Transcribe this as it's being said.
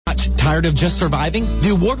Tired of just surviving? The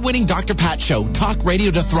award-winning Dr. Pat Show, Talk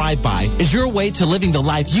Radio to Thrive By, is your way to living the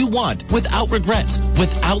life you want without regrets,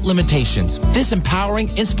 without limitations. This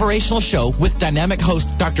empowering, inspirational show with dynamic host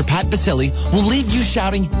Dr. Pat Basili will leave you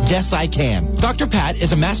shouting, "Yes, I can." Dr. Pat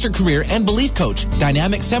is a master career and belief coach,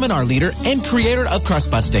 dynamic seminar leader, and creator of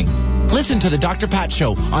Crust Busting. Listen to the Dr. Pat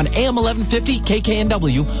Show on AM 1150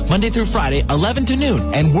 KKNW Monday through Friday, 11 to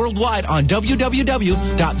noon, and worldwide on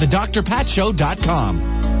www.thedrpatshow.com.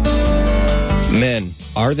 Men,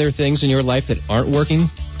 are there things in your life that aren't working?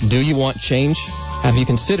 Do you want change? Have you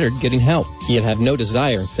considered getting help, yet have no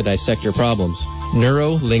desire to dissect your problems?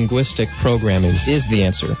 Neuro-linguistic programming is the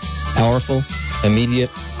answer. Powerful, immediate,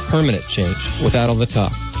 permanent change without all the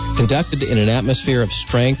talk. Conducted in an atmosphere of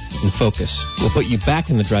strength and focus will put you back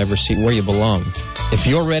in the driver's seat where you belong. If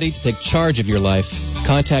you're ready to take charge of your life,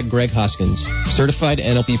 contact Greg Hoskins, certified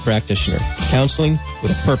NLP practitioner, counseling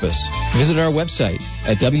with a purpose. Visit our website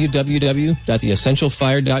at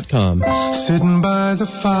www.theessentialfire.com. Sitting by the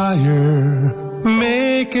fire,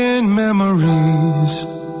 making memories.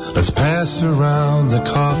 Let's pass around the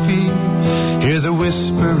coffee, hear the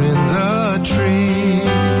whisper in the trees.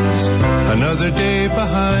 Another day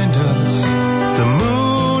behind us, the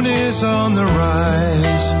moon is on the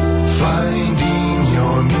rise. Finding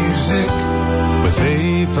your music with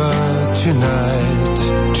Ava tonight.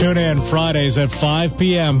 Tune in Fridays at 5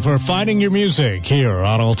 p.m. for Finding Your Music here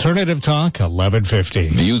on Alternative Talk 1150.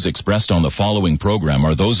 Views expressed on the following program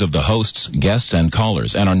are those of the hosts, guests, and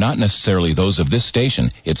callers, and are not necessarily those of this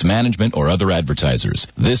station, its management, or other advertisers.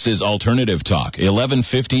 This is Alternative Talk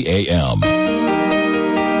 1150 a.m.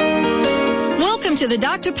 Welcome to the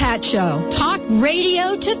Dr. Pat Show. Talk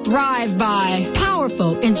radio to thrive by.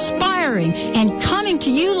 Powerful, inspiring, and coming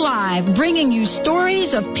to you live, bringing you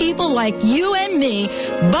stories of people like you and me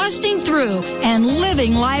busting through and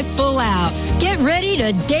living life full out. Get ready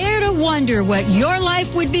to dare to wonder what your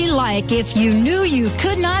life would be like if you knew you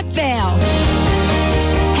could not fail.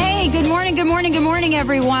 Hey, good morning, good morning, good morning,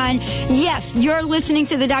 everyone. Yes, you're listening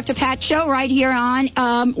to the Dr. Pat Show right here on,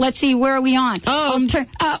 let's see, where are we on?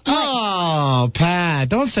 Pat,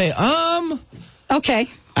 don't say, Okay.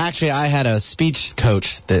 Actually, I had a speech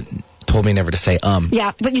coach that told me never to say,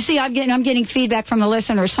 Yeah, but you see, I'm getting feedback from the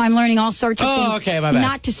listeners, so I'm learning all sorts of things okay, my bad.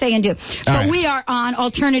 not to say and do. But right. We are on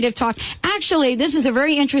Alternative Talk. Actually, this is a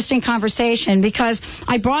very interesting conversation because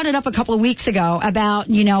I brought it up a couple of weeks ago about,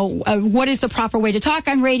 what is the proper way to talk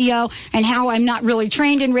on radio and how I'm not really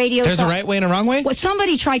trained in radio. There's a right way and a wrong way? Well,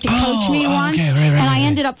 somebody tried to coach me once, right, and I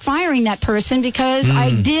ended up firing that person because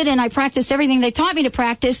I did and I practiced everything they taught me to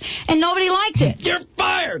practice, and nobody liked it. You're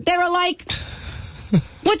fired! They were like...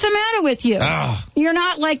 What's the matter with you? You're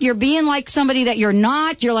not like, you're being like somebody that you're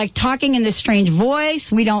not. You're like talking in this strange voice.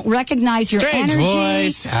 We don't recognize your energy.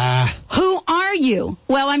 Voice. Who are you?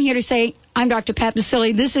 Well, I'm here to say I'm Dr. Pat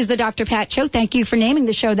Basili. This is the Dr. Pat Show. Thank you for naming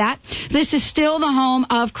the show that. This is still the home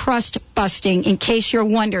of crust busting, in case you're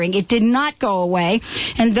wondering. It did not go away.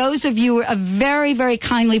 And those of you very, very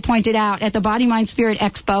kindly pointed out at the Body, Mind, Spirit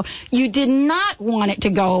Expo, you did not want it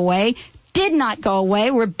to go away. Did not go away.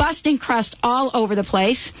 We're busting crust all over the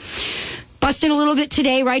place. Busting a little bit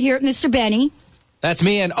today right here at Mr. Benny. That's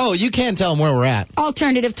me, and you can tell them where we're at.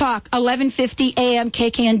 Alternative Talk, 1150 AM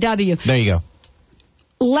KKNW. There you go.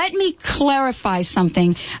 Let me clarify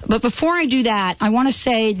something, but before I do that, I want to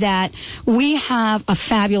say that we have a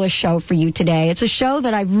fabulous show for you today. It's a show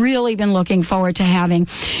that I've really been looking forward to having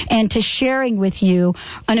and to sharing with you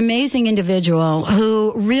an amazing individual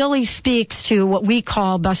who really speaks to what we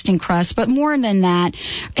call busting crust, but more than that,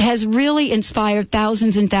 has really inspired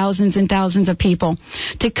thousands and thousands and thousands of people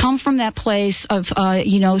to come from that place of,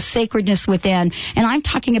 sacredness within. And I'm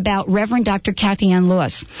talking about Reverend Dr. Kathianne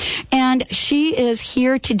Lewis. And she is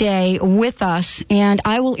here today with us, and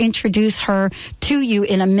I will introduce her to you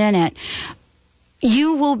in a minute.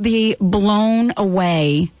 You will be blown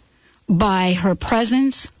away by her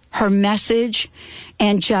presence, her message,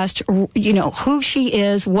 and just, who she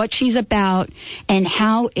is, what she's about, and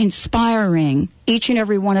how inspiring each and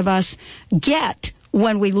every one of us get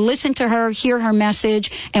when we listen to her, hear her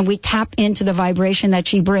message, and we tap into the vibration that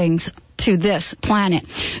she brings to this planet.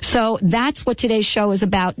 So that's what today's show is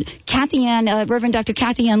about. Reverend Dr.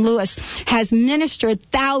 Kathianne Lewis has ministered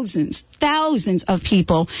thousands of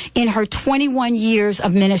people in her 21 years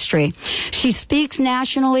of ministry. She speaks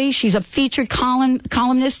nationally. She's a featured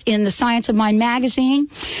columnist in the Science of Mind magazine.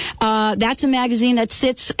 That's a magazine that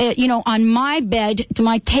sits, on my bed,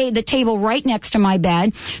 the table right next to my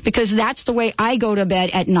bed, because that's the way I go to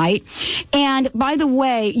bed at night. And by the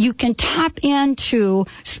way, you can tap into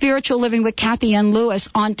spiritual living Living with Kathianne Lewis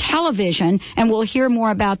on television, and we'll hear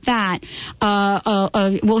more about that.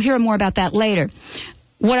 We'll hear more about that later.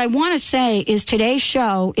 What I want to say is today's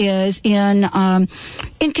show is in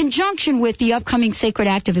conjunction with the upcoming Sacred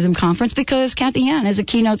Activism Conference, because Kathianne is a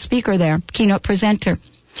keynote speaker there, keynote presenter,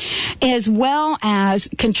 as well as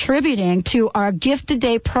contributing to our Gift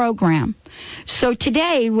Today program. So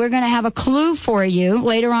today we're going to have a clue for you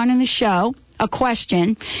later on in the show, a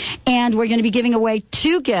question, and we're going to be giving away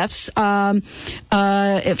 2 gifts from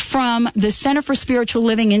the Center for Spiritual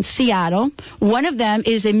Living in Seattle. One of them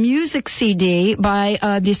is a music CD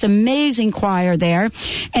by this amazing choir there,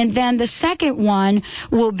 and then the second one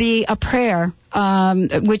will be a prayer,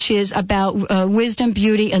 which is about wisdom,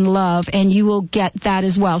 beauty, and love, and you will get that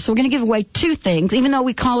as well. So we're going to give away 2 things. Even though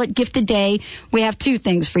we call it Gift Today, we have 2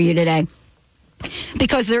 things for you today,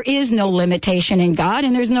 because there is no limitation in God,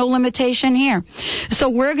 and there's no limitation here. So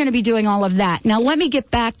we're going to be doing all of that. Now, let me get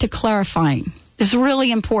back to clarifying. This is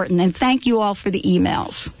really important, and thank you all for the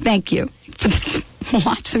emails. Thank you for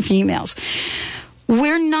lots of emails.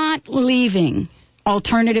 We're not leaving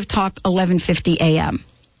Alternative Talk 1150 a.m.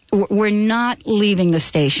 We're not leaving the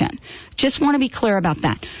station. Just want to be clear about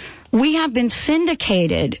that. We have been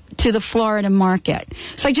syndicated to the Florida market.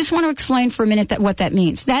 So I just want to explain for a minute what that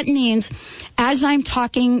means. That means as I'm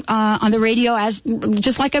talking on the radio,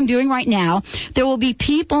 just like I'm doing right now, there will be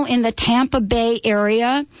people in the Tampa Bay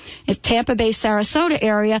area, Tampa Bay, Sarasota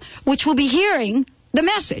area, which will be hearing the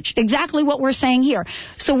message, exactly what we're saying here.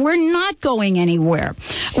 So we're not going anywhere.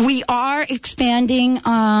 We are expanding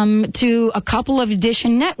to a couple of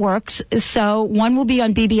addition networks. So one will be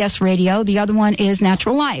on BBS Radio. The other one is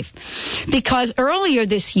Natural Life. Because earlier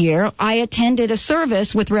this year, I attended a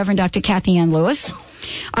service with Reverend Dr. Kathianne Lewis.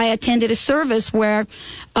 I attended a service where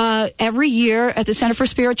every year at the Center for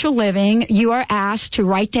Spiritual Living, you are asked to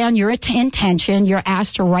write down your intention, you're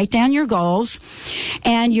asked to write down your goals,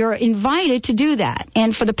 and you're invited to do that.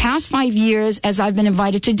 And for the past 5 years, as I've been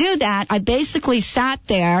invited to do that, I basically sat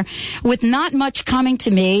there with not much coming to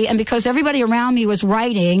me, and because everybody around me was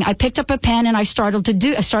writing, I picked up a pen and I started to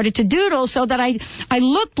doodle so that I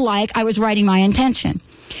looked like I was writing my intention.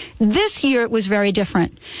 This year it was very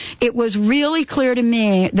different. It was really clear to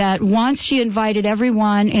me that once she invited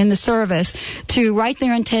everyone in the service to write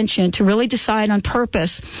their intention, to really decide on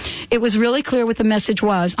purpose, it was really clear what the message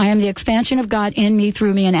was. I am the expansion of God in me,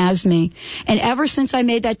 through me, and as me. And ever since I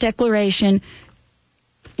made that declaration,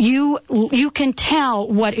 you can tell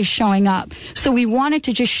what is showing up. So we wanted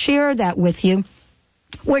to just share that with you.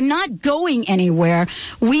 We're not going anywhere.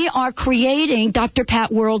 We are creating Dr.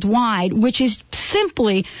 Pat Worldwide, which is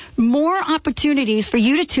simply more opportunities for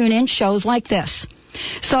you to tune in shows like this.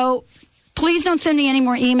 So please don't send me any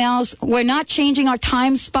more emails. We're not changing our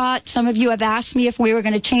time spot. Some of you have asked me if we were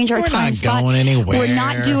going to change our time spot. We're not going anywhere. We're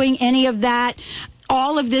not doing any of that.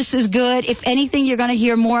 All of this is good. If anything, you're going to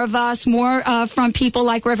hear more of us, more from people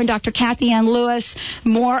like Reverend Dr. Kathianne Lewis,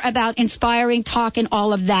 more about inspiring talk and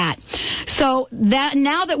all of that. So that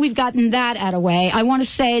now that we've gotten that out of the way, I want to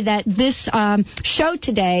say that this show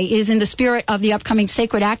today is in the spirit of the upcoming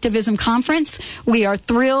Sacred Activism Conference. We are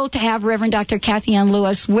thrilled to have Reverend Dr. Kathianne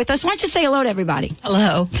Lewis with us. Why don't you say hello to everybody?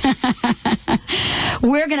 Hello.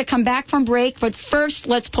 We're going to come back from break, but first,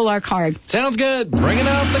 let's pull our card. Sounds good. Bringing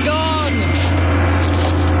out the gong.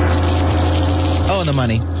 Oh, and the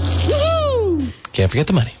money. Woo-hoo! Can't forget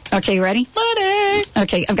the money. Okay, you ready? Money.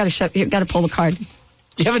 Okay, I've got to pull the card.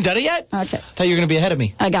 You haven't done it yet? Okay. Thought you were going to be ahead of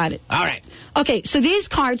me. I got it. All right. Okay, so these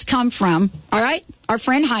cards come from, all right, our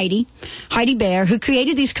friend Heidi Bear, who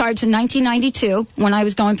created these cards in 1992 when I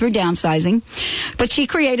was going through downsizing. But she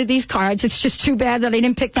created these cards. It's just too bad that I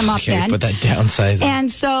didn't pick them up then. Put that downsizing.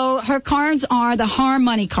 And so her cards are the Harm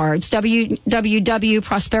Money cards,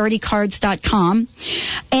 www.prosperitycards.com.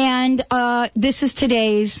 And this is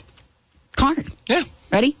today's card. Yeah.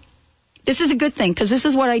 Ready? This is a good thing, because this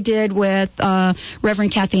is what I did with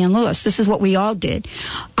Reverend Kathianne Lewis. This is what we all did.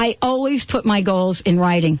 I always put my goals in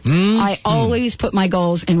writing. I always put my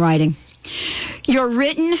goals in writing. Your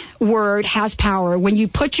written word has power. When you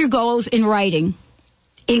put your goals in writing,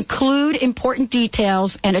 include important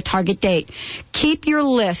details and a target date. Keep your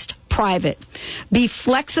list private. Be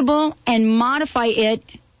flexible and modify it.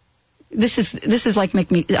 This is like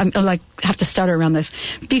I'm like have to stutter around this.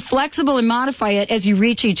 Be flexible and modify it as you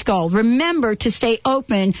reach each goal. Remember to stay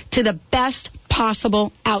open to the best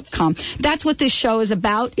possible outcome. That's what this show is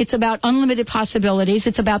about. It's about unlimited possibilities.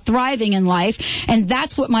 It's about thriving in life. And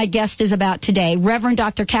that's what my guest is about today, Reverend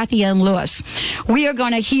Dr. Kathianne Lewis. We are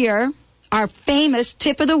going to hear our famous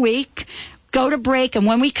tip of the week, go to break, and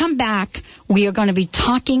when we come back, we are going to be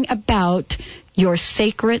talking about your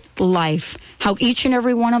sacred life, how each and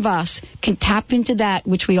every one of us can tap into that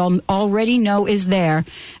which we already know is there,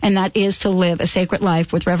 and that is to live a sacred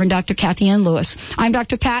life with Reverend Dr. Kathianne Lewis. I'm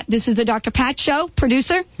Dr. Pat. This is the Dr. Pat Show.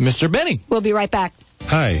 Producer? Mr. Benny. We'll be right back.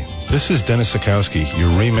 Hi, this is Dennis Sikowski, your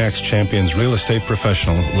RE/MAX Champions real estate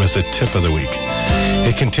professional, with the tip of the week.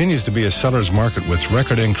 It continues to be a seller's market with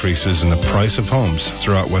record increases in the price of homes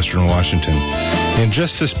throughout Western Washington. In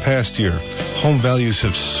just this past year, home values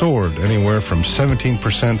have soared anywhere from 17%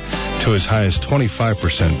 to as high as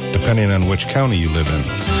 25%, depending on which county you live in.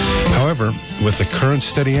 However, with the current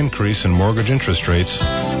steady increase in mortgage interest rates,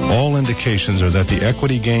 all indications are that the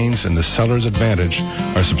equity gains and the seller's advantage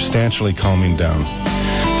are substantially calming down.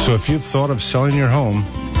 So if you've thought of selling your home,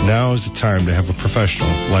 now is the time to have a professional,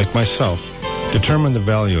 like myself, determine the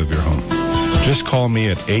value of your home. Just call me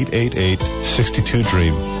at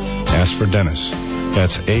 888-62-DREAM. Ask for Dennis.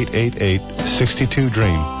 That's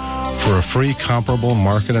 888-62-DREAM for a free comparable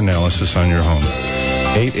market analysis on your home.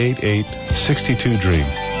 888-62-DREAM.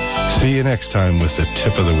 See you next time with the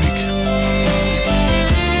tip of the week.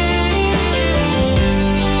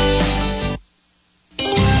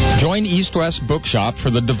 Join East West Bookshop for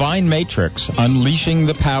The Divine Matrix, Unleashing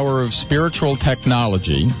the Power of Spiritual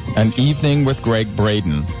Technology, an evening with Greg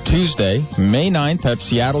Braden. Tuesday, May 9th at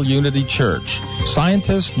Seattle Unity Church.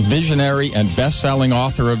 Scientist, visionary, and best-selling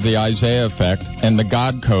author of The Isaiah Effect and The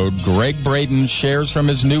God Code, Greg Braden shares from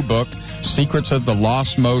his new book, Secrets of the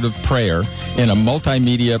Lost Mode of Prayer, in a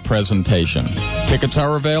multimedia presentation. Tickets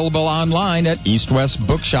are available online at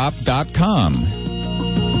eastwestbookshop.com.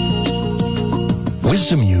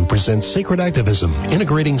 Wisdom U presents Sacred Activism,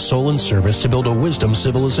 integrating soul and service to build a wisdom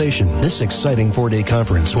civilization. This exciting 4-day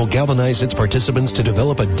conference will galvanize its participants to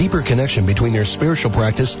develop a deeper connection between their spiritual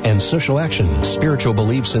practice and social action. Spiritual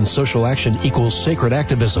beliefs and social action equals sacred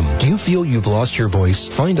activism. Do you feel you've lost your voice?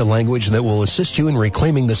 Find a language that will assist you in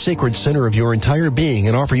reclaiming the sacred center of your entire being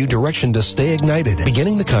and offer you direction to stay ignited.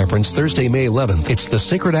 Beginning the conference Thursday, May 11th, it's the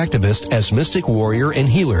Sacred Activist as Mystic Warrior and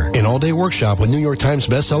Healer, an all-day workshop with New York Times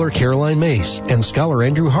bestseller Caroline Myss and scholar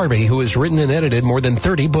Andrew Harvey, who has written and edited more than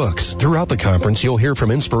 30 books. Throughout the conference, you'll hear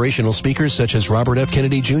from inspirational speakers such as Robert F.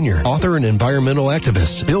 Kennedy Jr., author and environmental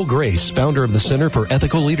activist, Bill Grace, founder of the Center for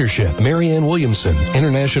Ethical Leadership, Marianne Williamson,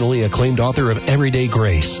 internationally acclaimed author of Everyday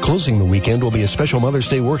Grace. Closing the weekend will be a special Mother's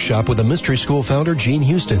Day workshop with the Mystery School founder, Jean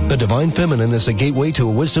Houston. The Divine Feminine is a gateway to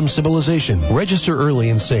a wisdom civilization. Register early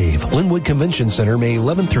and save. Linwood Convention Center, May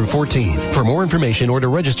 11th through 14th. For more information or to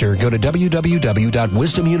register, go to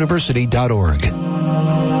www.wisdomuniversity.org.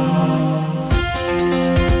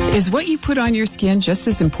 Is what you put on your skin just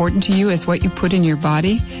as important to you as what you put in your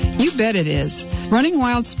body? You bet it is. Running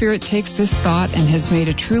Wild Spirit takes this thought and has made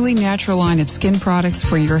a truly natural line of skin products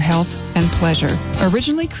for your health and pleasure.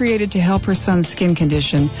 Originally created to help her son's skin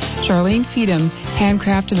condition, Charlene Feedham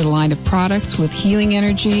handcrafted a line of products with healing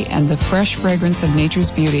energy and the fresh fragrance of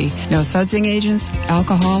nature's beauty. No sudsing agents,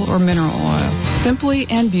 alcohol, or mineral oil. Simply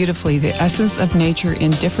and beautifully, the essence of nature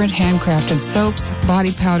in different handcrafted soaps,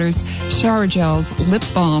 body powders, shower gels, lip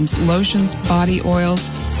balms, lotions, body oils,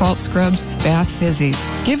 salt scrubs, bath fizzies.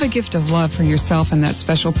 Give a gift of love for yourself and that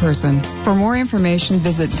special person. For more information,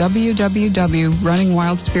 visit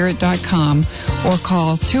www.runningwildspirit.com or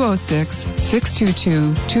call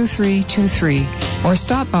 206-622-2323 or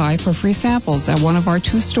stop by for free samples at one of our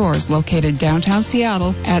 2 stores located downtown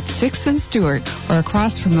Seattle at 6th and Stewart or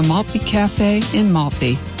across from the Maltby Cafe in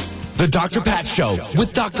Maltby. The Dr. Pat Show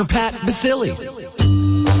with Dr. Pat Basili.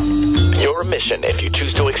 Your mission, if you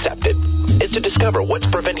choose to accept it, is to discover what's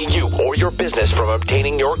preventing you or your business from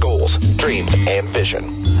obtaining your goals, dreams, and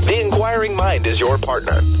vision. The Inquiring Mind is your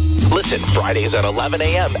partner. Listen Fridays at 11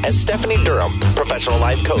 a.m. as Stephanie Durham, professional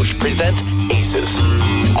life coach, presents ACES.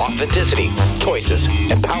 Authenticity, choices,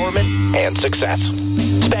 empowerment, and success.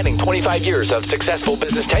 Spanning 25 years of successful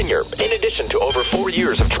business tenure, in addition to over 4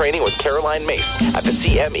 years of training with Caroline Myss at the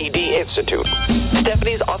CMED Institute.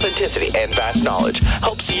 Stephanie's authenticity and vast knowledge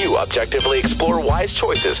helps you objectively explore wise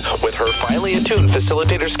choices with her finely attuned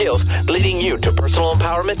facilitator skills, leading you to personal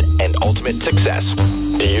empowerment and ultimate success.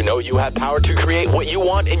 Do you know you have power to create what you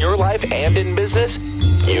want in your life and in business?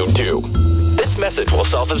 You do. This message will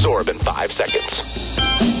self-absorb in 5 seconds.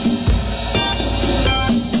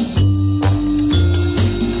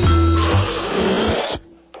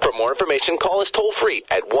 For more information, call us toll-free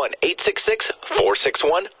at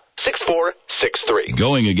 1-866-461-6463.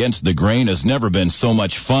 Going against the grain has never been so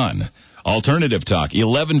much fun. Alternative Talk,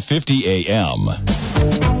 1150 a.m.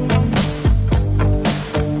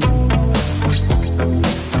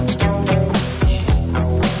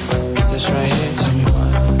 This right here, tell me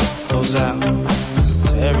what goes out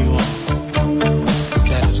to everyone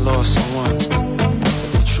that has lost someone.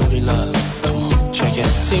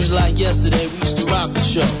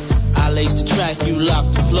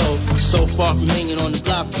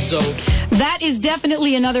 Gonzo. That is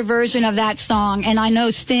definitely another version of that song, and I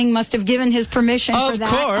know Sting must have given his permission for that. Of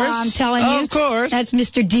course. I'm telling you. Of course. That's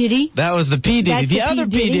Mr. Diddy. That was the P. Diddy. The other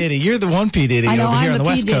P. Diddy. You're the one P. Diddy over here on the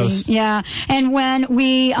West Coast. Yeah. And when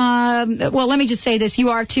we, well, let me just say this. You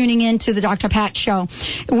are tuning in to the Dr. Pat Show.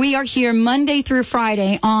 We are here Monday through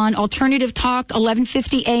Friday on Alternative Talk,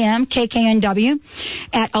 1150 a.m., KKNW.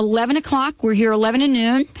 At 11 o'clock, we're here 11 to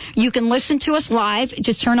noon. You can listen to us live.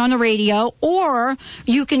 Just turn on the radio. Or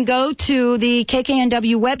you can go to the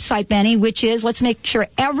KKNW website, Benny, which is, let's make sure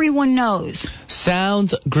everyone knows.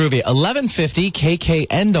 Sounds groovy.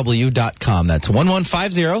 1150kknw.com. That's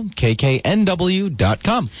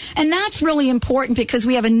 1150kknw.com. And that's really important because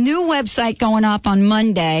we have a new website going up on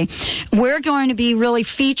Monday. We're going to be really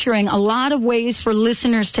featuring a lot of ways for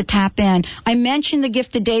listeners to tap in. I mentioned the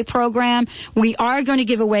Gift a Day program. We are going to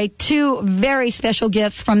give away 2 very special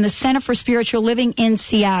gifts from the Center for Spiritual Living in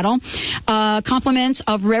Seattle. Compliments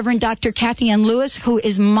of Reverend Dr. Kathianne Lewis, who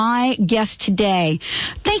is my guest today.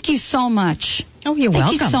 Thank you so much. Oh, you're welcome.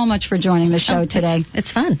 Thank you so much for joining the show today.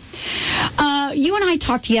 It's fun. You and I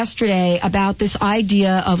talked yesterday about this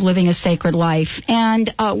idea of living a sacred life.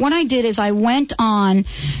 And what I did is I went on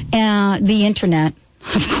the Internet,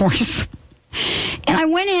 of course, and I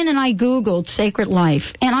went in and I Googled sacred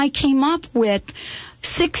life. And I came up with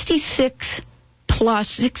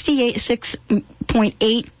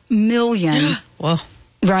 6.8 million. Well,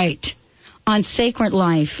 right. On sacred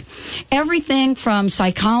life. Everything from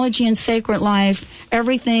psychology and sacred life,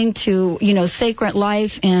 everything to, sacred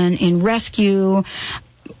life and in rescue.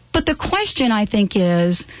 But the question, I think,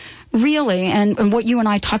 is really, and what you and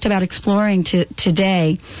I talked about exploring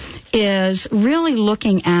today, is really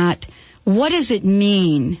looking at what does it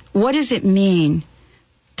mean? What does it mean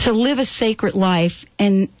to live a sacred life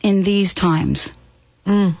in these times?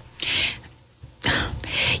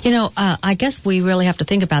 I guess we really have to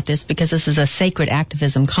think about this because this is a Sacred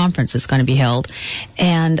Activism Conference that's going to be held.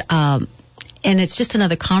 And it's just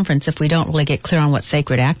another conference if we don't really get clear on what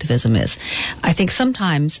sacred activism is. I think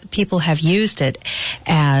sometimes people have used it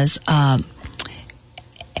as a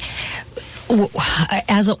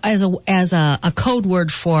code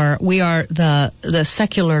word for we are the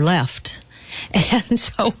secular left. And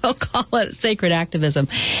so we'll call it sacred activism.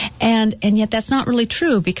 And yet that's not really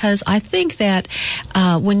true, because I think that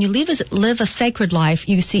when you live a sacred life,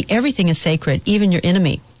 you see everything as sacred, even your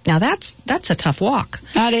enemy. Now that's a tough walk.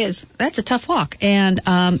 That is. That's a tough walk. And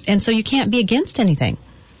so you can't be against anything,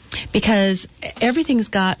 because everything's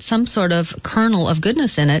got some sort of kernel of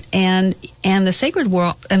goodness in it, and the sacred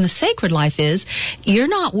world and the sacred life is you're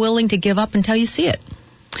not willing to give up until you see it.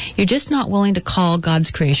 You're just not willing to call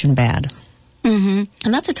God's creation bad. Mm-hmm.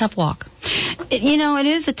 And that's a tough walk. It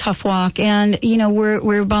is a tough walk, and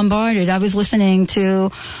we're bombarded. I was listening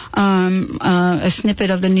to a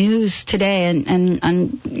snippet of the news today,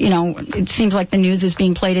 and it seems like the news is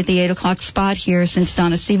being played at the 8 o'clock spot here since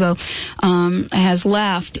Donna Sebo has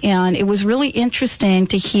left, and it was really interesting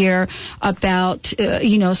to hear about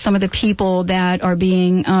some of the people that are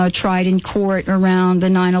being tried in court around the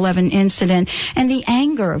 9/11 incident, and the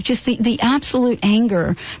anger, just the absolute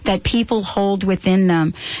anger that people hold within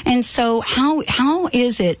them. And so how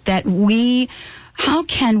is it that how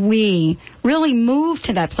can we really move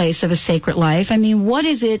to that place of a sacred life? I mean, what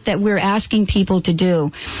is it that we're asking people to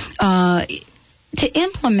do to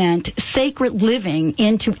implement sacred living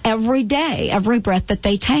into every day, every breath that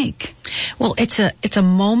they take? Well, it's a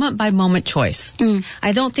moment by moment choice.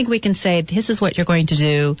 I don't think we can say this is what you're going to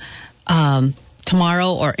do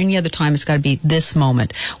tomorrow or any other time. It's got to be this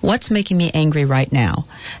moment. What's making me angry right now?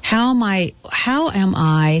 How am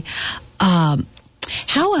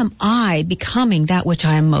I becoming that which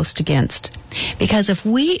I am most against? Because if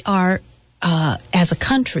we are, as a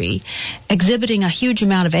country, exhibiting a huge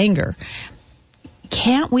amount of anger,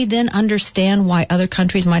 can't we then understand why other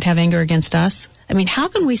countries might have anger against us? I mean, how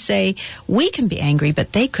can we say we can be angry,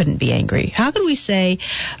 but they couldn't be angry? How can we say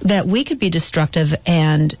that we could be destructive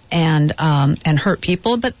and hurt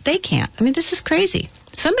people, but they can't? I mean, this is crazy.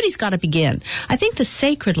 Somebody's got to begin. I think the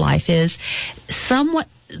sacred life is somewhat.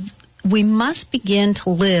 We must begin to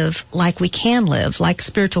live like we can live, like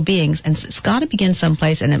spiritual beings, and it's got to begin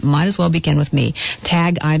someplace, and it might as well begin with me.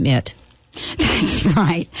 Tag, I'm it. That's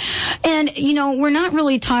right. And, we're not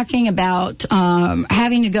really talking about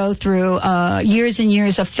having to go through years and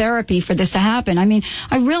years of therapy for this to happen. I mean,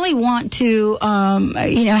 I really want to,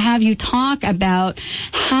 have you talk about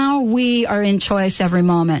how we are in choice every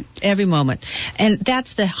moment. Every moment. And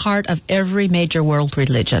that's the heart of every major world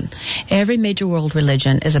religion. Every major world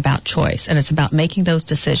religion is about choice, and it's about making those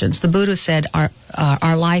decisions. The Buddha said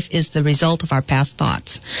our life is the result of our past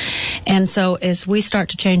thoughts. And so as we start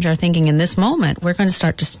to change our thinking in this moment, we're going to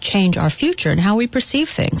start to change our future and how we perceive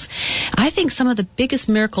things. I think some of the biggest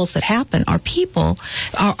miracles that happen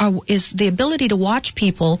is the ability to watch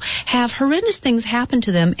people have horrendous things happen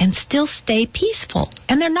to them and still stay peaceful.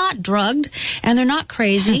 And they're not drugged, and they're not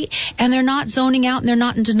crazy, and they're not zoning out, and they're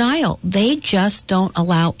not in denial. They just don't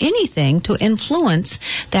allow anything to influence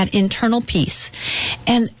that internal peace.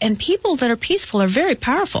 And people that are peaceful are very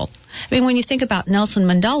powerful. I mean, when you think about Nelson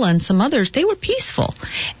Mandela and some others, they were peaceful,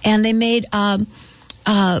 and they made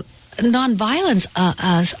nonviolence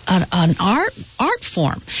an art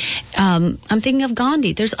form. I'm thinking of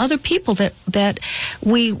Gandhi. There's other people that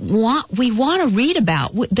we want to read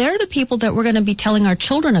about. They're the people that we're going to be telling our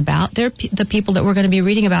children about. They're the people that we're going to be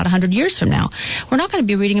reading about 100 years from now. We're not going to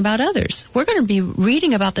be reading about others. We're going to be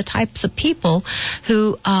reading about the types of people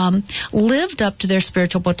who lived up to their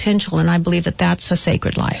spiritual potential, and I believe that that's a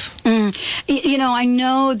sacred life. I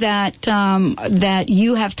know that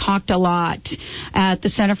you have talked a lot at the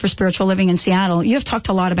Center for Spiritual Living in Seattle. You have talked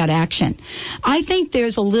a lot about action. I think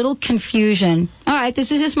there's a little confusion. All right,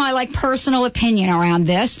 this is just my personal opinion around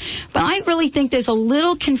this, but I really think there's a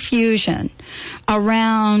little confusion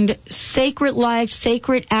around sacred life,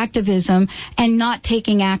 sacred activism, and not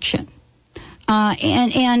taking action.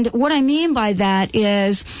 And what I mean by that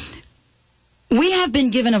is we have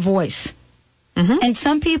been given a voice. Mm-hmm. And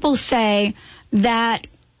some people say that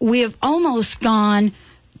we have almost gone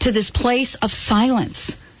to this place of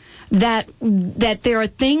silence, that there are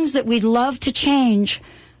things that we'd love to change,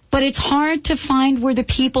 but it's hard to find where the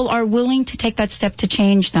people are willing to take that step to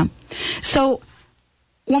change them. So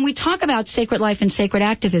when we talk about sacred life and sacred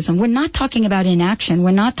activism, we're not talking about inaction.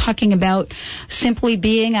 We're not talking about simply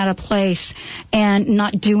being at a place and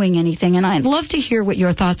not doing anything. And I'd love to hear what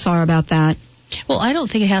your thoughts are about that. Well, I don't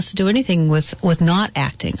think it has to do anything with not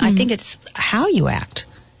acting. Mm-hmm. I think it's how you act.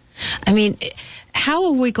 I mean, how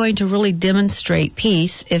are we going to really demonstrate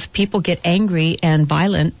peace if people get angry and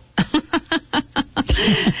violent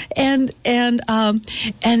and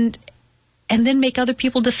then make other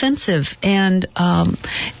people defensive, and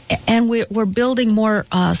we're building more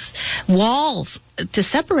walls to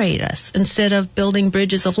separate us instead of building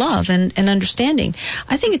bridges of love and understanding?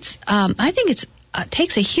 I think it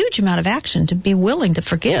takes a huge amount of action to be willing to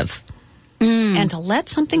forgive and to let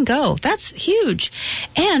something go. That's huge.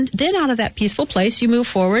 And then out of that peaceful place, you move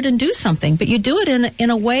forward and do something. But you do it in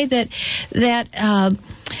a way that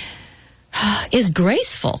is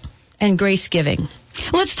graceful and grace-giving.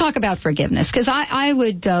 Let's talk about forgiveness, because I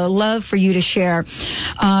would love for you to share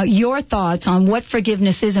your thoughts on what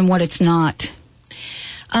forgiveness is and what it's not.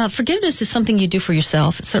 Forgiveness is something you do for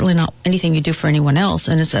yourself. It's certainly not anything you do for anyone else.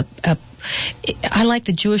 And it's I like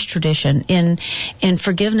the Jewish tradition in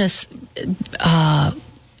forgiveness.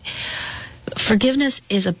 Forgiveness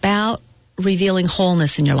is about revealing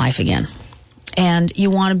wholeness in your life again. And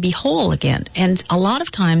you want to be whole again. And a lot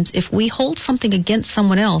of times, if we hold something against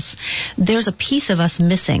someone else, there's a piece of us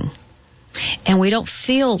missing. And we don't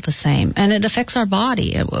feel the same. And it affects our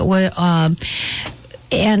body.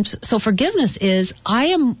 And so forgiveness is, I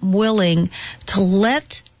am willing to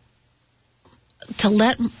let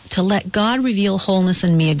God reveal wholeness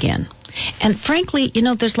in me again. And frankly,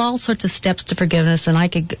 there's all sorts of steps to forgiveness, and I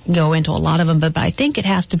could go into a lot of them, but I think it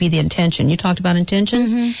has to be the intention. You talked about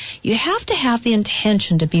intentions. Mm-hmm. You have to have the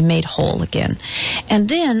intention to be made whole again. And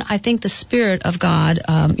then I think the Spirit of God,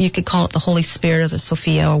 you could call it the Holy Spirit or the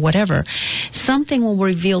Sophia or whatever, something will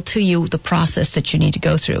reveal to you the process that you need to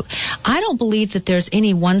go through. I don't believe that there's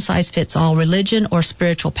any one-size-fits-all religion or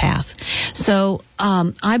spiritual path. So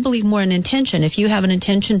I believe more in intention. If you have an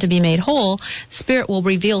intention to be made whole, Spirit will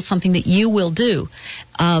reveal something that you will do.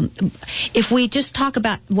 If we just talk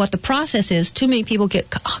about what the process is, too many people get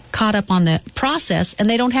caught up on the process and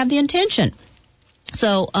they don't have the intention.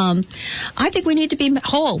 So I think we need to be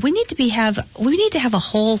whole. We need to have a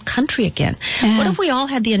whole country again. Yeah. What if we all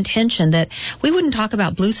had the intention that we wouldn't talk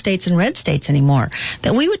about blue states and red states anymore?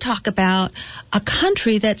 That we would talk about a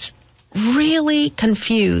country that's really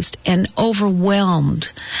confused and overwhelmed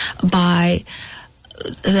by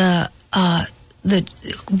the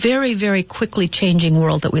very, very quickly changing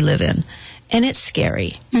world that we live in. And it's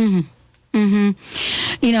scary. Mm-hmm.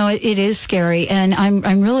 Mm-hmm. You know, it is scary, and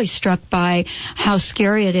I'm really struck by how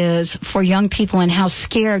scary it is for young people and how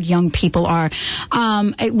scared young people are.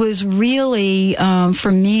 It was really,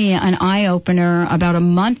 for me, an eye-opener about a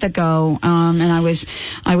month ago, and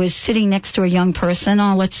I was sitting next to a young person,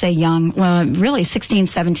 let's say young, really 16,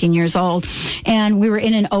 17 years old, and we were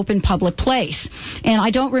in an open public place. And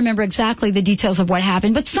I don't remember exactly the details of what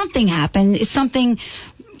happened, but something happened.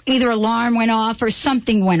 Either alarm went off or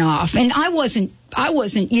something went off, and I wasn't,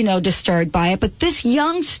 disturbed by it. But this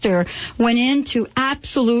youngster went into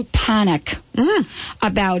absolute panic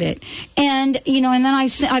about it, and and then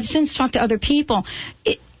I've since talked to other people.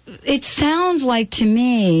 It sounds like to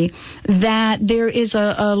me that there is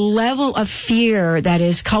a level of fear that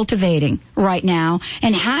is cultivating right now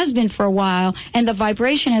and has been for a while, and the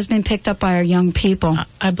vibration has been picked up by our young people.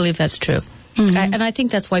 I believe that's true. Mm-hmm. And I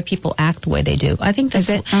think that's why people act the way they do. I think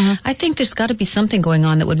I think there's got to be something going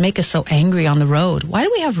on that would make us so angry on the road. Why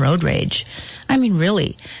do we have road rage? I mean,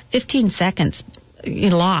 really, 15 seconds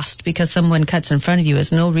lost because someone cuts in front of you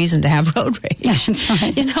is no reason to have road rage. Yeah, that's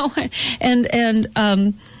right.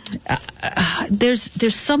 And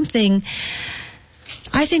there's something.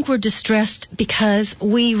 I think we're distressed because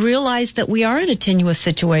we realize that we are in a tenuous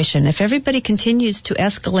situation. If everybody continues to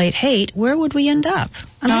escalate hate, where would we end up?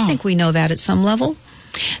 And I think we know that at some level.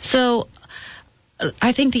 So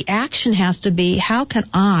I think the action has to be, how can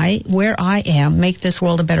I, where I am, make this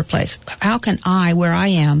world a better place? How can I, where I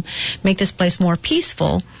am, make this place more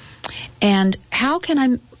peaceful? And how can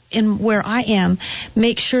I, where I am,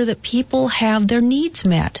 make sure that people have their needs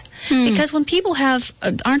met? Because when people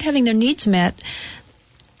aren't having their needs met,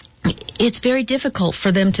 it's very difficult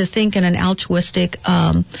for them to think in an altruistic,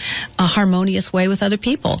 harmonious way with other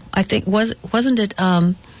people. I think wasn't it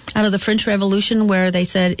out of the French Revolution where they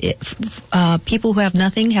said people who have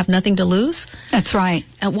nothing to lose? That's right.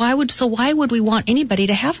 Why would we want anybody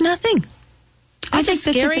to have nothing? That's a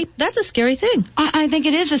scary thing. I think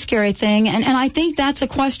it is a scary thing, and I think that's a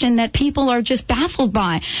question that people are just baffled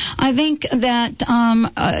by. I think that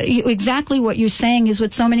exactly what you're saying is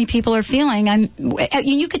what so many people are feeling.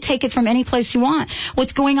 You could take it from any place you want.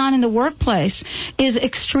 What's going on in the workplace is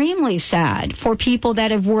extremely sad for people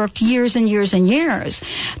that have worked years and years and years,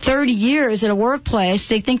 30 years at a workplace.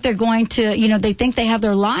 They think they're going to, they think they have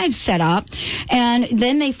their lives set up, and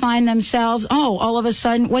then they find themselves, all of a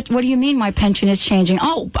sudden, what do you mean my pension is changing?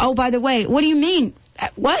 Oh, by the way, what do you mean?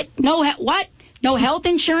 What? No health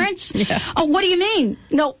insurance? Yeah. Oh, what do you mean?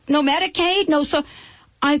 No Medicaid? No. So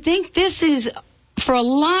I think this is, for a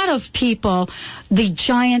lot of people, the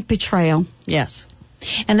giant betrayal. Yes.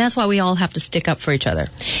 And that's why we all have to stick up for each other.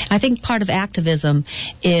 I think part of activism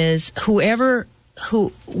is wherever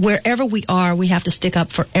we are, we have to stick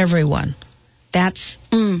up for everyone. That's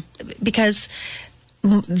because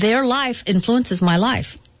their life influences my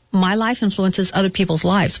life. My life influences other people's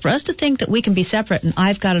lives. For us to think that we can be separate and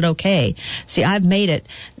I've got it okay, see, I've made it,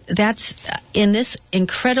 that's, in this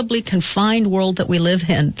incredibly confined world that we live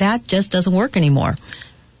in, that just doesn't work anymore.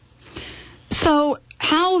 So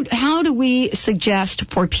how do we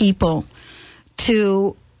suggest for people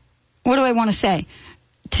to, what do I want to say,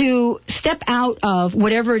 to step out of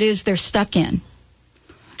whatever it is they're stuck in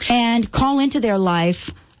and call into their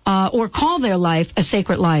life, or call their life a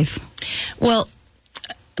sacred life? Well,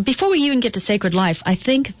 before we even get to sacred life, I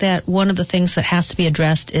think that one of the things that has to be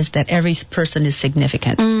addressed is that every person is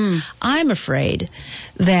significant. I'm afraid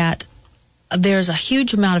that there's a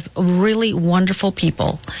huge amount of really wonderful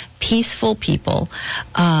people, peaceful people,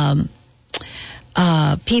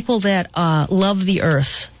 people that love the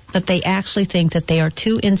earth, that they actually think that they are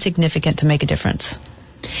too insignificant to make a difference.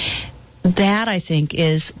 That, I think,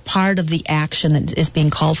 is part of the action that is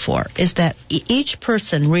being called for, is that each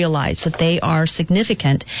person realize that they are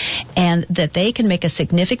significant and that they can make a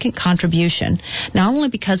significant contribution, not only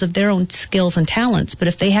because of their own skills and talents, but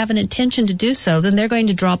if they have an intention to do so, then they're going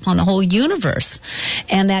to draw upon the whole universe,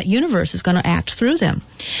 and that universe is going to act through them.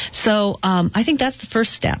 So I think that's the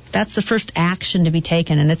first step. That's the first action to be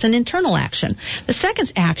taken, and it's an internal action. The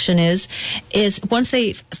second action is once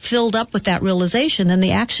they've filled up with that realization, then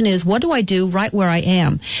the action is, what do I do right where I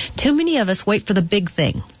am? Too many of us wait for the big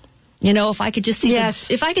thing. If I could just see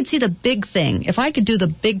if I could see the big thing, if I could do the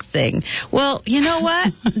big thing, well, you know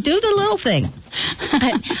what? Do the little thing.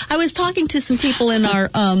 I was talking to some people in our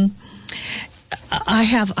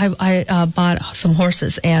I bought some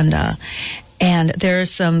horses, and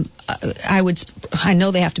there's some, I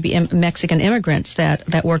know they have to be Mexican immigrants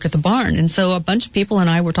that work at the barn. And so a bunch of people and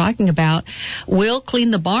I were talking about, we'll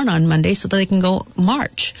clean the barn on Monday so that they can go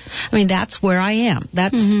march. I mean, that's where I am.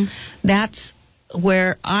 That's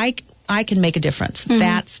where I I can make a difference.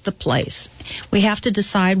 That's the place. We have to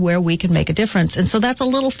decide where we can make a difference. And so that's a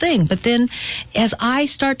little thing. But then as I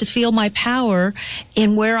start to feel my power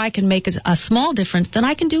in where I can make a small difference, then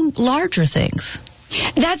I can do larger things.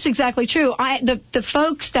 That's exactly true. The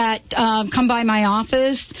folks that come by my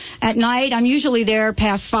office at night, I'm usually there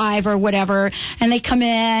past 5 or whatever, and they come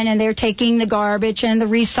in and they're taking the garbage and the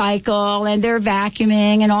recycle and they're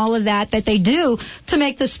vacuuming and all of that they do to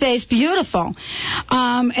make the space beautiful.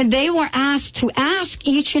 And they were asked to ask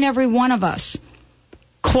each and every one of us,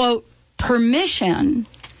 quote, permission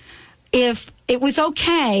if it was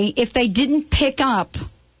okay if they didn't pick up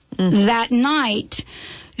that night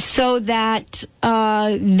so that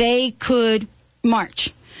they could march.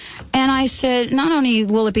 And I said, not only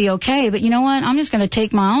will it be okay, but you know what? I'm just going to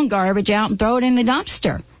take my own garbage out and throw it in the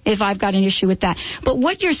dumpster if I've got an issue with that. But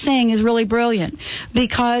what you're saying is really brilliant,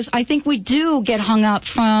 because I think we do get hung up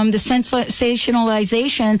from the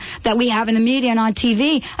sensationalization that we have in the media and on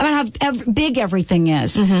TV about how big everything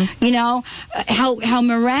is, you know, how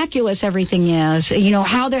miraculous everything is, you know,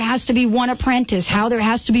 how there has to be one apprentice, how there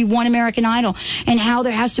has to be one American Idol, and how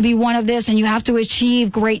there has to be one of this, and you have to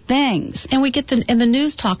achieve great things. And we get and the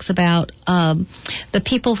news talks about the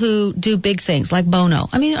people who do big things like Bono.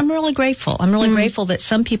 I mean, I'm really grateful. I'm really grateful that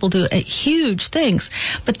some people do huge things,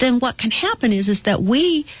 but then what can happen is that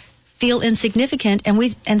we feel insignificant,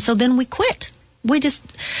 and so then we quit. We'd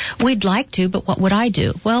like to, but what would I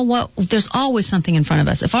do? Well, there's always something in front of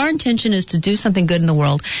us. If our intention is to do something good in the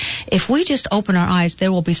world, if we just open our eyes,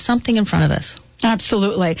 there will be something in front of us.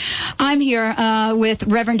 Absolutely. I'm here with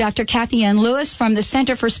Reverend Dr. Kathianne Lewis from the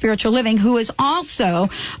Center for Spiritual Living, who is also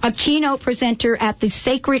a keynote presenter at the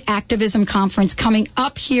Sacred Activism Conference coming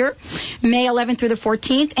up here May 11th through the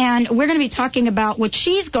 14th. And we're going to be talking about what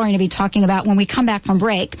she's going to be talking about when we come back from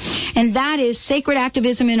break. And that is sacred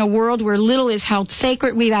activism in a world where little is held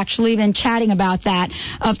sacred. We've actually been chatting about that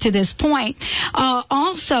up to this point.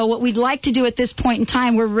 Also, what we'd like to do at this point in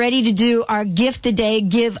time, we're ready to do our Gift a Day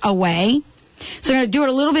giveaway. So we're going to do it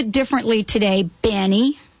a little bit differently today,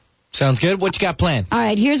 Benny. Sounds good. What you got planned? All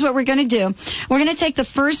right, here's what we're going to do. We're going to take the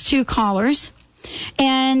first 2 callers,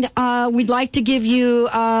 and we'd like to give you 2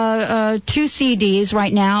 CDs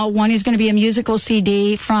right now. One is going to be a musical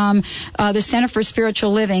CD from the Center for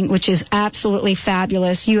Spiritual Living, which is absolutely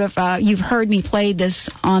fabulous. You've heard me play this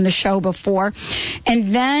on the show before.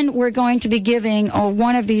 And then we're going to be giving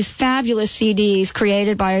one of these fabulous CDs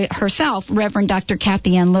created by herself, Reverend Dr.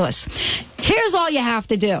 Kathianne Lewis. Here's all you have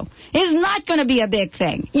to do. It's not going to be a big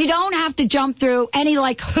thing. You don't have to jump through any,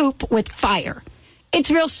 hoop with fire. It's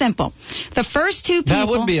real simple. The first 2 people... That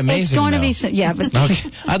would be amazing, It's going to be... Yeah, but... Okay.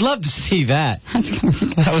 I'd love to see that.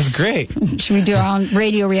 That was great. Should we do our own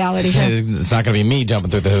radio reality here? It's not going to be me jumping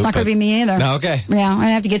through the hoop. It's not going to be me either. No, okay. Yeah,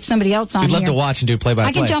 I have to get somebody else on We'd love here. to watch and do play-by-play.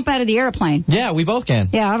 I can jump out of the airplane. Yeah, we both can.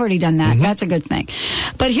 Yeah, I've already done that. That's a good thing.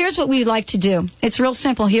 But here's what we'd like to do. It's real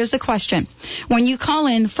simple. Here's the question. When you call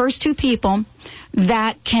in, the first 2 people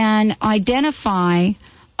that can identify...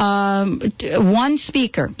 one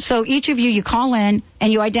speaker. So each of you call in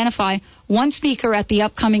and you identify one speaker at the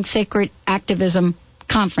upcoming Sacred Activism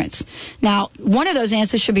Conference. Now, one of those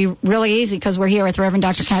answers should be really easy because we're here with Reverend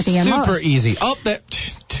Dr. Kathianne Lewis. Super easy. Oh,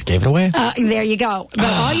 just gave it away. There you go. But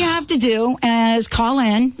all you have to do is call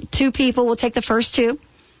in. 2 people. We'll take the first 2.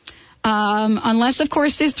 Unless, of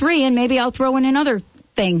course, there's 3, and maybe I'll throw in another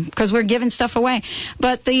thing because we're giving stuff away.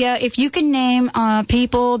 But if you can name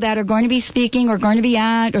people that are going to be speaking or going to be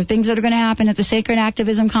at or things that are going to happen at the Sacred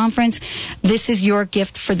Activism Conference, this is your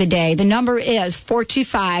gift for the day. The number is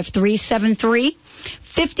 425-373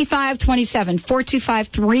 5527,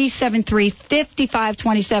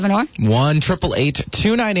 425-373-5527, or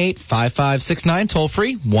 1-888-298-5569, toll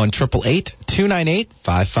free,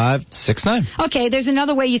 1-888-298-5569. Okay, there's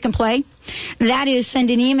another way you can play. That is send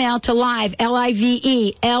an email to live, Live,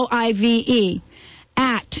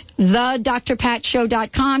 at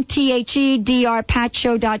thedrpatshow.com,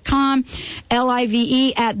 thedrpatshow.com,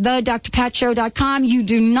 Live at thedrpatshow.com. You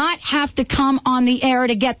do not have to come on the air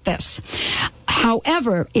to get this.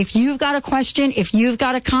 However, if you've got a question, if you've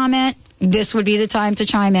got a comment, this would be the time to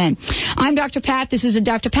chime in. I'm Dr. Pat. This is the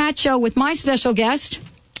Dr. Pat Show with my special guest,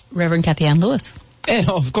 Reverend Kathianne Lewis. And,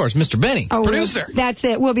 of course, Mr. Benny, producer. That's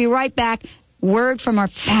it. We'll be right back. Word from our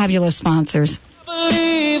fabulous sponsors. I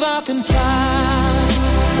believe I can fly.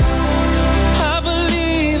 I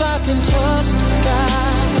believe I can touch the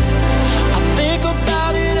sky. I think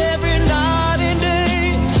about it every night and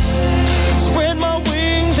day. Spread my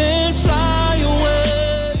wings and fly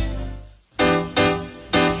away.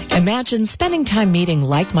 Imagine spending time meeting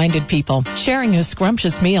like-minded people, sharing a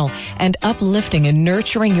scrumptious meal, and uplifting and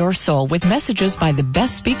nurturing your soul with messages by the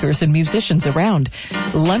best speakers and musicians around.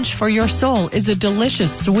 Lunch for Your Soul is a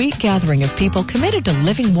delicious, sweet gathering of people committed to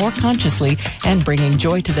living more consciously and bringing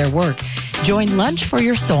joy to their work. Join Lunch for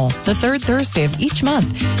Your Soul the third Thursday of each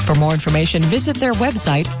month. For more information, visit their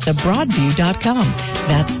website, thebroadview.com.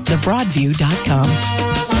 That's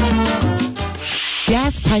thebroadview.com.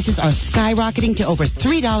 Gas prices are skyrocketing to over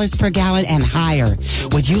 $3 per gallon and higher.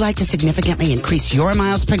 Would you like to significantly increase your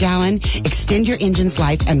miles per gallon, extend your engine's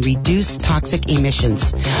life, and reduce toxic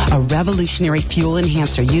emissions? A revolutionary fuel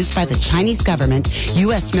enhancer used by the Chinese government,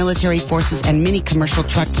 U.S. military forces, and many commercial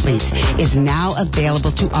truck fleets is now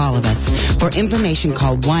available to all of us. For information,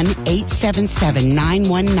 call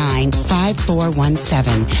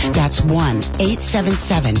 1-877-919-5417. That's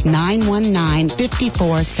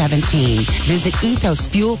 1-877-919-5417. Visit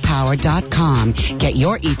ethosfuelpower.com. Get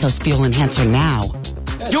your Ethos Fuel Enhancer now.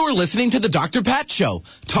 You're listening to the Dr. Pat Show.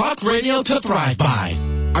 Talk radio to thrive by.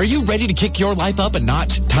 Are you ready to kick your life up a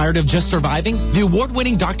notch? Tired of just surviving? The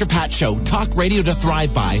award-winning Dr. Pat Show, Talk Radio to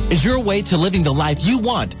Thrive By, is your way to living the life you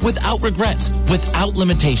want without regrets, without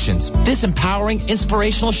limitations. This empowering,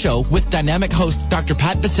 inspirational show with dynamic host Dr.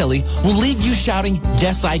 Pat Basili will leave you shouting,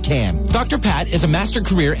 "Yes, I can." Dr. Pat is a master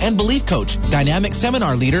career and belief coach, dynamic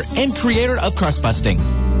seminar leader, and creator of Crust Busting.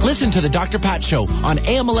 Listen to the Dr. Pat Show on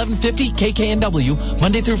AM 1150 KKNW,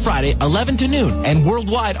 Monday through Friday, 11 to noon, and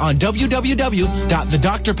worldwide on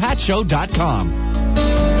www.thedrpatshow.com.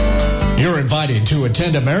 You're invited to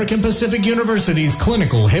attend American Pacific University's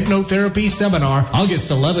Clinical Hypnotherapy Seminar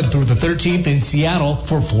August 11th through the 13th in Seattle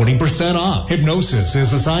for 40% off. Hypnosis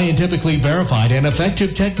is a scientifically verified and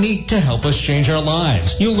effective technique to help us change our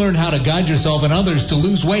lives. You'll learn how to guide yourself and others to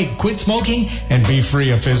lose weight, quit smoking, and be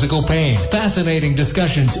free of physical pain. Fascinating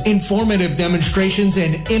discussions, informative demonstrations,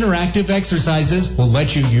 and interactive exercises will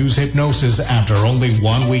let you use hypnosis after only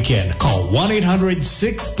one weekend. Call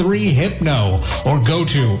 1-800-63-HYPNO or go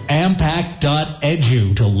to ampac.edu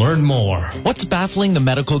to learn more. What's baffling the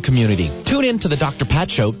medical community? Tune in to the Dr.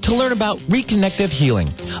 Pat Show to learn about Reconnective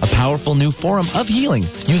Healing, a powerful new form of healing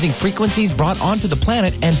using frequencies brought onto the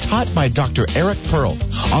planet and taught by Dr. Eric Pearl,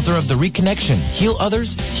 author of The Reconnection, Heal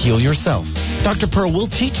Others, Heal Yourself. Dr. Pearl will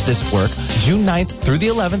teach this work June 9th through the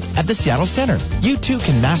 11th at the Seattle Center. You too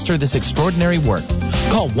can master this extraordinary work.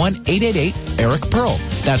 Call 1-888-ERIC-PEARL.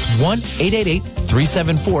 That's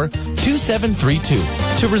 1-888-374-2732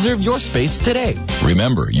 to reserve your space today.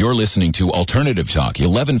 Remember, you're listening to Alternative Talk,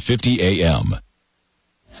 1150 AM.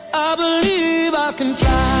 I believe I can fly.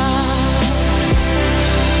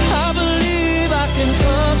 I believe I can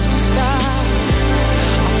touch the sky.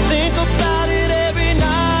 I think about it every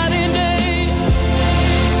night and day.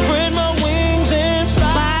 Spread my wings and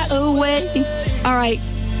fly away. All right.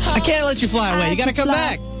 I can't let you fly away. You got to come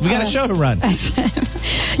back. We got a show to run.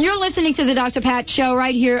 You're listening to the Dr. Pat Show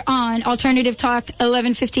right here on Alternative Talk,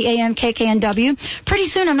 1150 AM KKNW. Pretty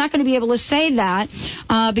soon I'm not going to be able to say that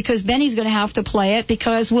because Benny's going to have to play it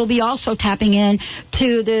because we'll be also tapping in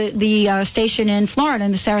to the station in Florida,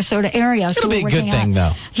 in the Sarasota area. It'll be a good thing,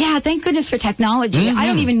 though. Yeah, thank goodness for technology. Mm-hmm. I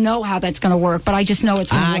don't even know how that's going to work, but I just know it's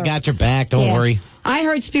going to work. I got your back. Don't worry. I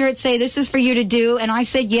heard Spirit say, this is for you to do, and I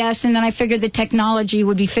said yes, and then I figured the technology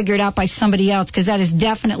would be figured out by somebody else, because that is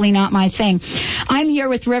definitely not my thing. I'm here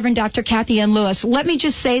with Reverend Dr. Kathianne Lewis. Let me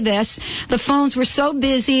just say this. The phones were so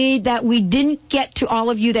busy that we didn't get to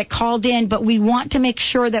all of you that called in, but we want to make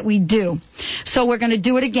sure that we do. So we're going to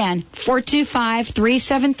do it again.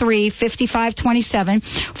 425-373-5527,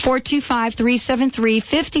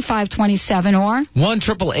 425-373-5527, or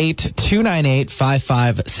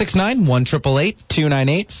 1-888-298-5569,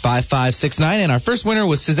 1-888-298-5569. And our first winner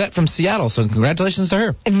was Suzette from Seattle, so congratulations to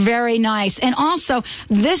her. Very nice. And also,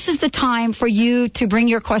 this is the time for you to bring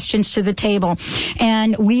your questions to the table,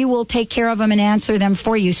 and we will take care of them and answer them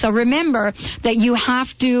for you. So remember that you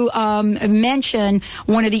have to mention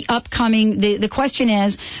one of the upcoming, the question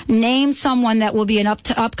is, name someone that will be an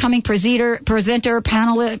upcoming presenter,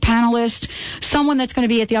 panelist, someone that's going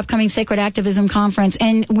to be at the upcoming Sacred Activism Conference.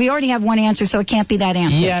 And we already have one answer, so it can't be that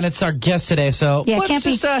answer. Yeah, and it's our guest today, so let's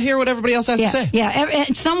just hear what everybody else has to say. Yeah,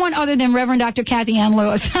 someone other than Reverend Dr. Kathianne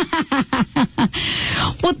Lewis.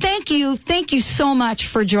 Well, thank you so much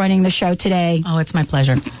for joining the show today. Oh, it's my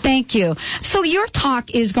pleasure. Thank you. So your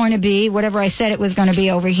talk is going to be, whatever I said it was going to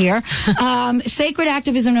be over here, Sacred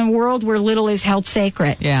Activism in a World Where Little is Held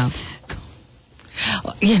Sacred. Yeah.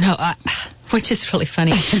 You know, which is really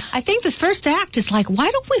funny. I think the first act is like,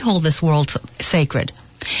 why don't we hold this world sacred?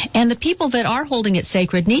 And the people that are holding it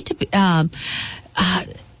sacred need to be,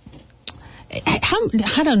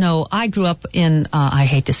 I don't know. I grew up in, I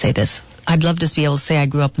hate to say this. I'd love to be able to say I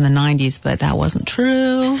grew up in the 90s, but that wasn't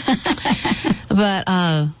true. But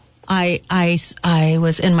I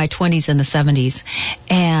was in my 20s in the 70s,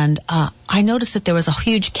 and I noticed that there was a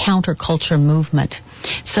huge counterculture movement.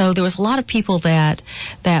 So there was a lot of people that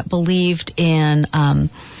believed in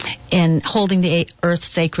holding the earth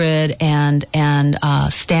sacred and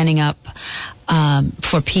standing up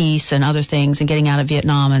for peace and other things and getting out of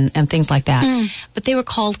Vietnam and things like that. But they were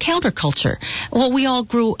called counterculture. Well, we all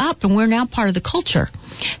grew up and we're now part of the culture.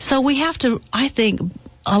 So we have to, I think,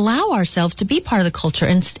 allow ourselves to be part of the culture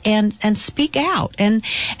and speak out and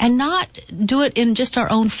not do it in just our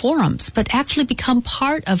own forums, but actually become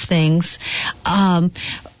part of things,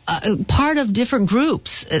 part of different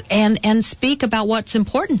groups and speak about what's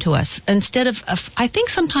important to us instead of I think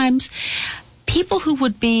sometimes people who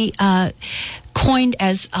would be coined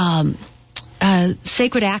as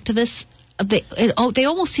sacred activists, they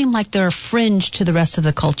almost seem like they're a fringe to the rest of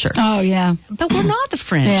the culture. Oh, yeah. But we're not the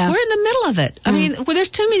fringe. Yeah. We're in the middle of it. I mean, there's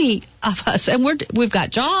too many of us, and we've got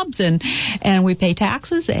jobs, and we pay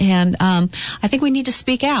taxes, and I think we need to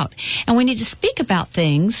speak out. And we need to speak about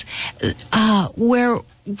things where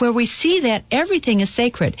we see that everything is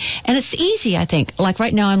sacred. And it's easy, I think. Like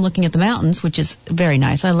right now I'm looking at the mountains, which is very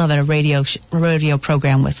nice. I love it, a radio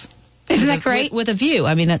program with... Isn't that great? With a view.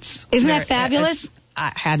 I mean, Isn't that fabulous?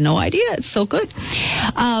 I had no idea. It's so good.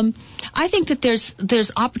 I think that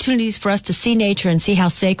there's opportunities for us to see nature and see how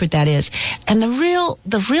sacred that is. And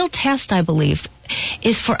the real test, I believe,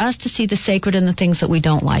 is for us to see the sacred in the things that we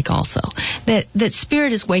don't like also. That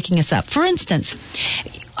Spirit is waking us up. For instance,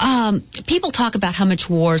 people talk about how much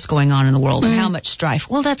war is going on in the world and how much strife.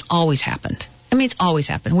 Well, that's always happened. I mean, it's always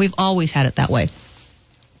happened. We've always had it that way.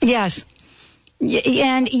 Yes.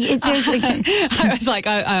 And there's I was like,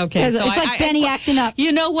 okay. It's like Benny acting up.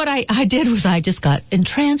 You know what I did was I just got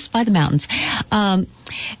entranced by the mountains.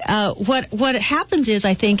 What happens is,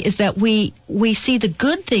 I think, is that we see the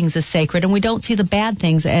good things as sacred and we don't see the bad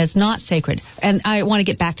things as not sacred. And I want to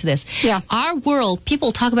get back to this. Yeah. Our world,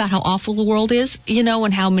 people talk about how awful the world is, you know,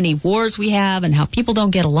 and how many wars we have and how people don't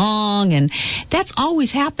get along, and that's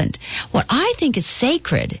always happened. What I think is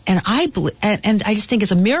sacred, and I just think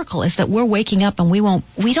is a miracle, is that we're waking up and we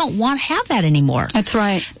don't want to have that anymore. That's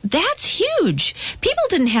right. That's huge. People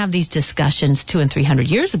didn't have these discussions 200 and 300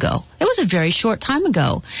 years ago. It was a very short time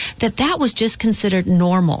ago that was just considered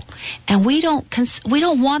normal. And we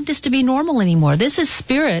don't want this to be normal anymore. This is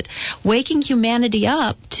Spirit waking humanity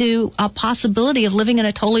up to a possibility of living in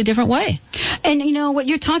a totally different way. And you know what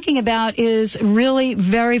you're talking about is really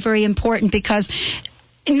very, very important, because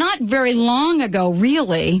not very long ago,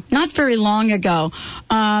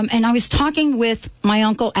 and I was talking with my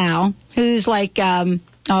Uncle Al, who's like,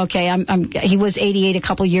 he was 88 a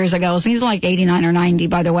couple years ago, so he's like 89 or 90,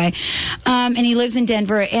 by the way, and he lives in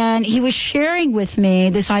Denver, and he was sharing with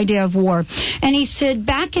me this idea of war, and he said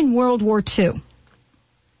back in World War II,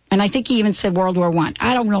 and I think he even said World War I.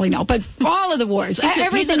 I don't really know, but all of the wars,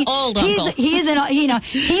 everything. He's an old uncle.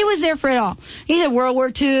 He was there for it all. He said World War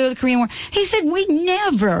II, the Korean War. He said we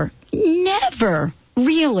never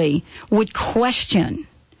really would question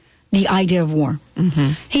the idea of war.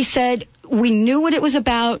 Mm-hmm. He said we knew what it was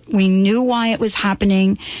about, we knew why it was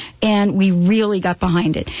happening, and we really got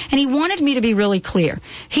behind it. And he wanted me to be really clear.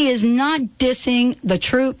 He is not dissing the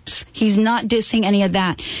troops. He's not dissing any of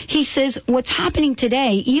that. He says what's happening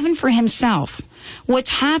today, even for himself, what's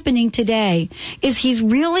happening today is he's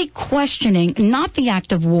really questioning not the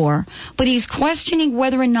act of war, but he's questioning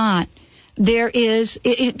whether or not there is,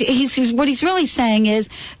 what he's really saying is,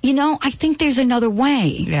 I think there's another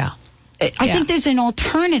way. Yeah. I think there's an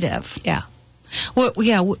alternative. Yeah.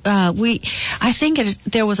 Well, I think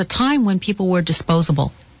there was a time when people were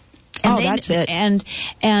disposable. And that's it. And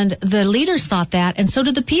the leaders thought that, and so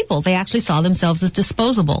did the people. They actually saw themselves as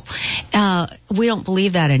disposable. We don't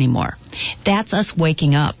believe that anymore. That's us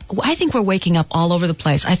waking up. I think we're waking up all over the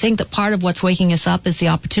place. I think that part of what's waking us up is the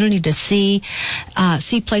opportunity to see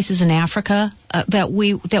places in Africa that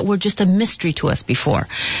were just a mystery to us before.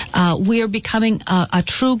 We are becoming a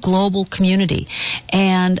true global community,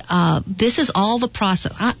 and this is all the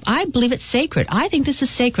process. I believe it's sacred. I think this is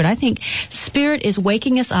sacred. I think Spirit is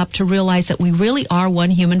waking us up to realize that we really are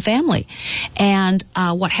one human family, and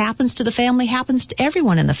what happens to the family happens to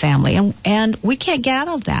everyone in the family, and we can't get out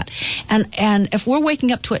of that. And if we're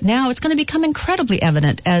waking up to it now, it's going to become incredibly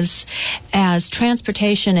evident as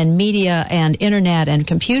transportation and media and internet and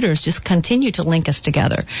computers just continue to link us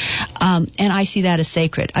together. And I see that as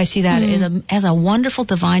sacred. I see that as a wonderful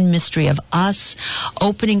divine mystery of us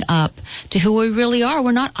opening up to who we really are.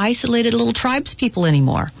 We're not isolated little tribes people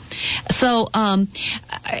anymore. So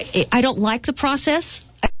I don't like the process.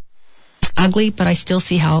 It's ugly, but I still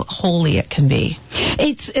see how holy it can be.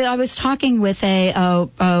 I was talking with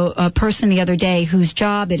a person the other day whose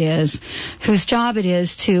job it is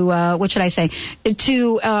to what should I say,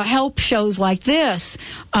 to help shows like this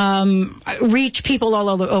reach people all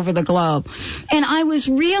over the globe, and I was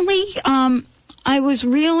really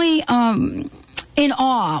in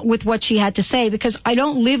awe with what she had to say, because I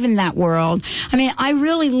don't live in that world. I mean, I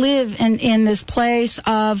really live in this place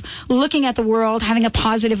of looking at the world, having a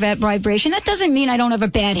positive vibration. That doesn't mean I don't have a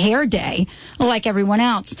bad hair day like everyone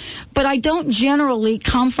else, but I don't generally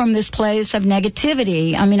come from this place of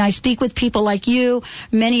negativity. I mean, I speak with people like you,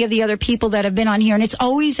 many of the other people that have been on here, and it's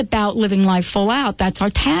always about living life full out. That's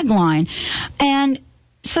our tagline. And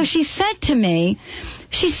so she said to me,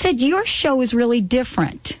 your show is really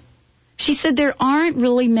different. She said, there aren't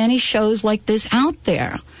really many shows like this out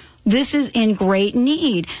there. This is in great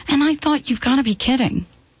need. And I thought, you've got to be kidding.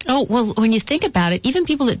 Oh, well, when you think about it, even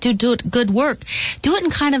people that do good work, do it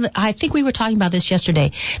in kind of, I think we were talking about this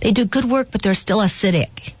yesterday. They do good work, but they're still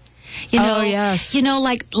acidic. Oh, yes.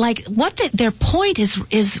 Like what their point is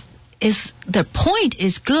their point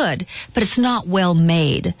is good, but it's not well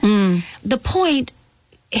made. The point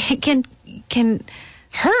can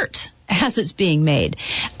hurt as it's being made.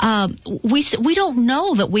 We don't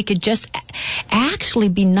know that we could just actually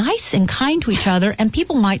be nice and kind to each other, and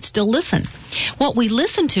people might still listen. What we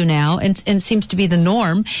listen to now, and seems to be the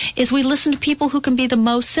norm, is we listen to people who can be the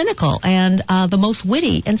most cynical and the most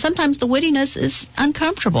witty, and sometimes the wittiness is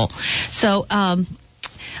uncomfortable. So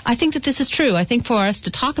I think that this is true. I think for us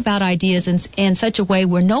to talk about ideas in such a way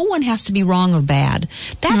where no one has to be wrong or bad,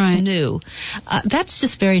 that's new. That's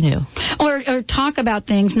just very new. Or talk about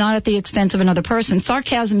things not at the expense of another person.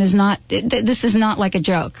 Sarcasm is not, this is not like a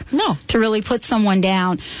joke. No. To really put someone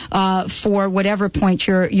down for whatever point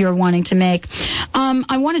you're wanting to make.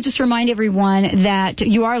 I want to just remind everyone that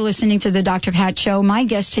you are listening to the Dr. Pat Show. My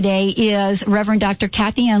guest today is Reverend Dr.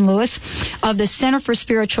 Kathianne Lewis of the Center for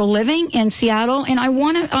Spiritual Living in Seattle. And I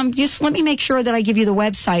want to just let me make sure that I give you the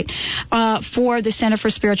website for the Center for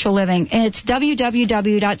Spiritual Living. It's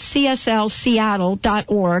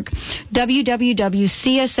www.cslseattle.org,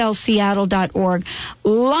 www.cslseattle.org.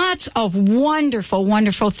 Lots of wonderful,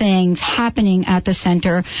 wonderful things happening at the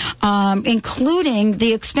center, including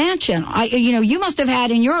the expansion. You must have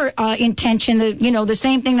had in your intention the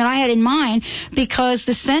same thing that I had in mind, because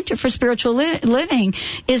the Center for Spiritual Living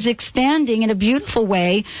is expanding in a beautiful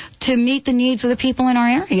way to meet the needs of the people in our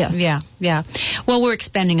area. Yeah. Well, we're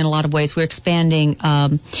expanding in a lot of ways. We're expanding.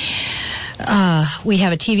 We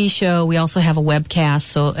have a TV show. We also have a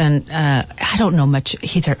webcast. I don't know much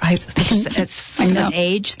either. I think it's sort of an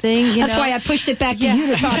age thing. That's why I pushed it back to you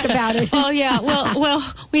to talk about it. Oh yeah.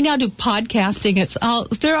 Well, we now do podcasting.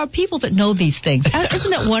 There are people that know these things.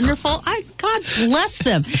 Isn't it wonderful? God bless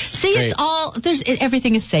them. See, great.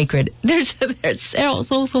 Everything is sacred. It's so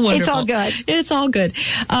wonderful. It's all good. It's all good.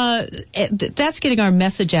 That's getting our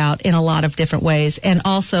message out in a lot of different ways, and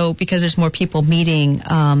also because there's more people meeting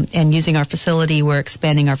and using our facility. We're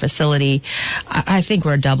expanding our facility. I think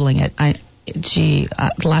we're doubling it. The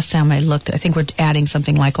last time I looked, I think we're adding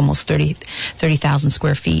something like almost 30,000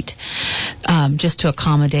 square feet just to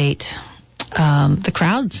accommodate the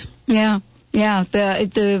crowds. Yeah,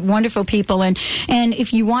 the wonderful people. And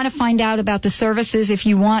if you want to find out about the services, if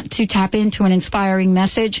you want to tap into an inspiring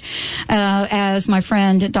message, as my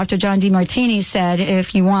friend Dr. John DeMartini said,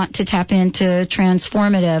 if you want to tap into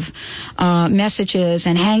transformative messages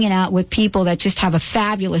and hanging out with people that just have a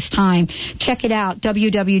fabulous time, check it out,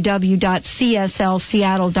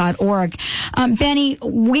 www.cslseattle.org. Benny,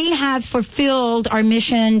 we have fulfilled our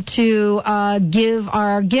mission to give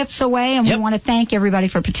our gifts away, and we want to thank everybody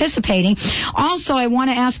for participating. Also, I want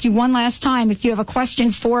to ask you one last time, if you have a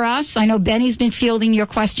question for us. I know Benny's been fielding your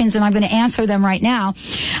questions, and I'm going to answer them right now.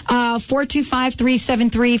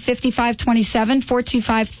 425-373-5527,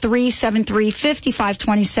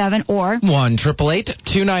 425-373-5527, or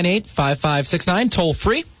 1-888-298-5569, toll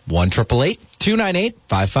free.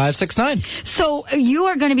 1-888-298-5569. So you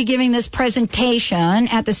are going to be giving this presentation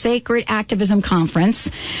at the Sacred Activism Conference.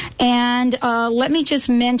 And let me just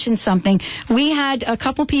mention something. We had a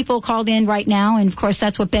couple people called in right now, and of course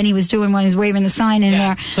that's what Benny was doing when he was waving the sign in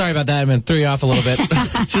there. Sorry about that. I threw you off a little bit.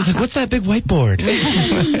 She's like, what's that big whiteboard?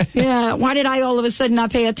 Yeah, why did I all of a sudden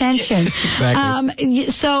not pay attention? Exactly.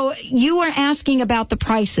 So you were asking about the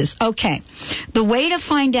prices. Okay. The way to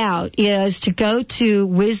find out is to go to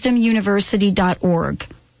wisdomuniversity.org.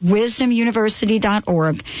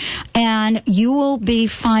 wisdomuniversity.org, and you will be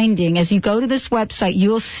finding, as you go to this website, you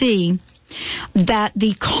will see that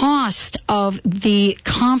the cost of the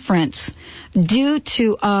conference, due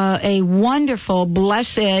to a wonderful,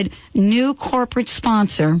 blessed new corporate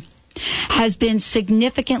sponsor, has been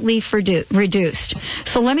significantly reduced.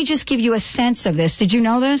 So let me just give you a sense of this. Did you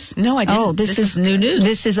know this? No, I didn't. Oh, this is new news.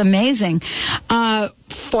 This is amazing.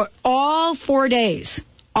 For all 4 days,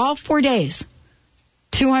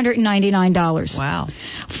 $299. Wow.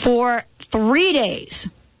 For 3 days,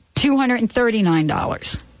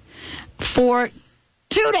 $239. For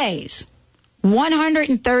 2 days,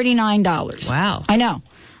 $139. Wow. I know.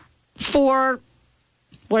 For,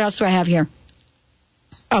 what else do I have here?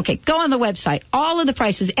 Okay, go on the website. All of the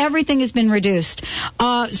prices, everything has been reduced.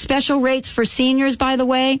 Special rates for seniors, by the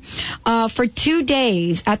way. For 2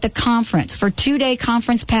 days at the conference, for 2-day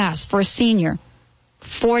conference pass for a senior,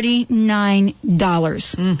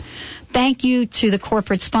 $49. Thank you to the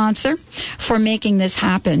corporate sponsor for making this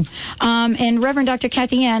happen. And Reverend Dr.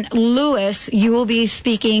 Kathianne Lewis, you will be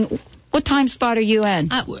speaking. What time spot are you in?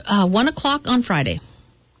 1 o'clock on Friday.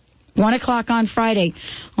 1 o'clock on Friday.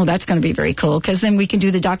 Well, that's going to be very cool, because then we can do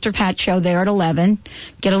the Dr. Pat show there at 11,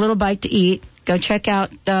 get a little bite to eat, go check out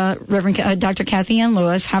Reverend Dr. Kathianne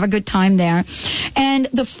Lewis, have a good time there. And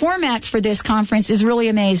the format for this conference is really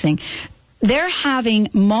amazing. They're having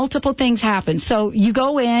multiple things happen. So you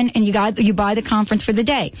go in and you buy the conference for the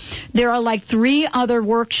day. There are like three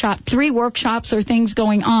workshops or things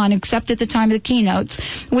going on, except at the time of the keynotes,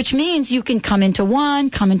 which means you can come into one,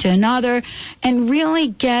 come into another, and really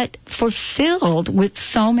get fulfilled with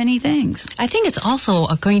so many things. I think it's also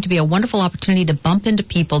going to be a wonderful opportunity to bump into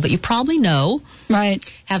people that you probably know, right?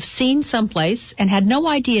 Have seen someplace and had no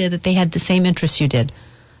idea that they had the same interests you did.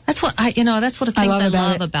 That's what I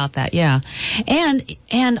love about that. Yeah,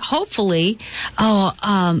 and hopefully,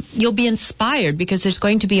 you'll be inspired, because there's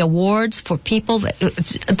going to be awards for people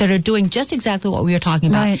that are doing just exactly what we were talking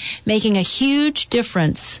about, right. Making a huge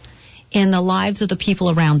difference in the lives of the people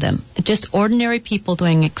around them. Just ordinary people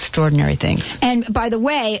doing extraordinary things. And by the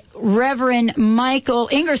way, Reverend Michael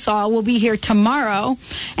Ingersoll will be here tomorrow,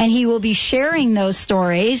 and he will be sharing those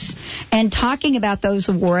stories and talking about those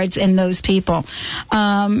awards and those people.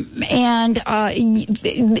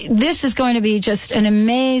 This is going to be just an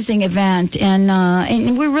amazing event,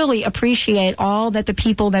 and we really appreciate all that the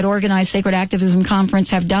people that organize Sacred Activism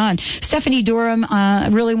Conference have done. Stephanie Durham, I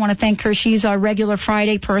really want to thank her. She's our regular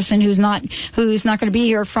Friday person who's not going to be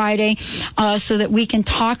here Friday, so that we can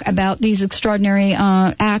talk about these extraordinary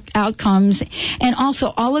outcomes. And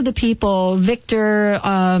also all of the people, Victor,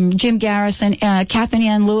 Jim Garrison,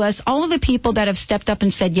 Kathianne Lewis, all of the people that have stepped up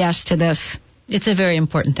and said yes to this. It's a very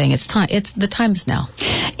important thing. It's time. The time is now.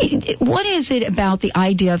 What is it about the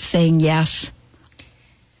idea of saying yes?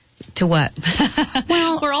 To what?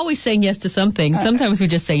 Well, we're always saying yes to something. Sometimes we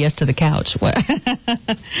just say yes to the couch. What?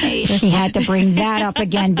 She had to bring that up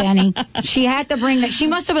again, Benny. She had to bring that. She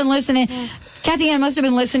must have been listening. Kathianne must have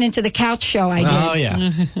been listening to the couch show I did. Oh, yeah.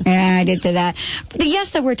 Yeah, I did to that. The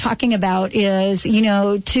yes that we're talking about is,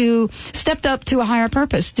 to step up to a higher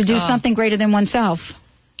purpose, to do something greater than oneself.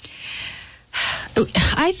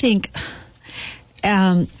 I think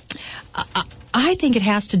it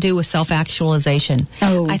has to do with self-actualization.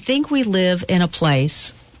 Oh. I think we live in a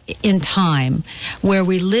place in time where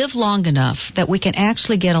we live long enough that we can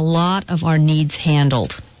actually get a lot of our needs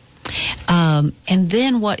handled. And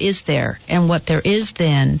then what is there? And what there is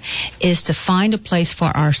then is to find a place for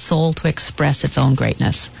our soul to express its own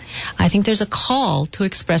greatness. I think there's a call to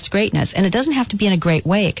express greatness, and it doesn't have to be in a great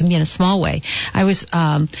way. It can be in a small way. I was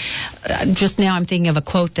just now I'm thinking of a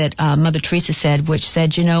quote that Mother Teresa said, which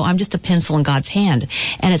said, I'm just a pencil in God's hand,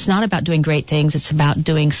 and it's not about doing great things. It's about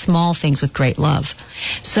doing small things with great love.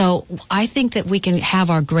 So I think that we can have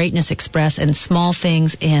our greatness expressed in small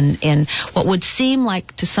things, in what would seem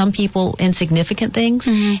like to some people insignificant things,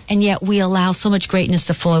 and yet we allow so much greatness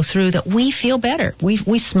to flow through that we feel better.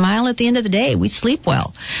 We smile at the end of the day. We sleep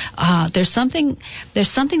well. There's something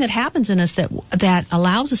that happens in us that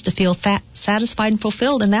allows us to feel satisfied and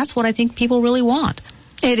fulfilled, and that's what I think people really want.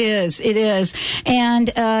 It is.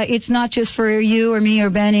 And it's not just for you or me or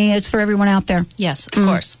Benny. It's for everyone out there. Yes, of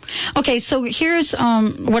course. Okay, so here's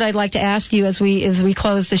what I'd like to ask you as we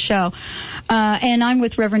close the show. And I'm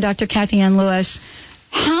with Reverend Dr. Kathianne Lewis.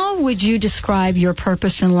 How would you describe your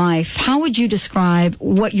purpose in life? How would you describe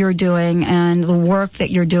what you're doing and the work that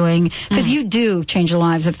you're doing? Because you do change the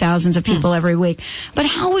lives of thousands of people every week. But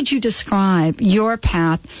how would you describe your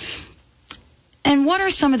path? And what are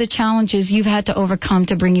some of the challenges you've had to overcome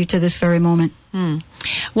to bring you to this very moment?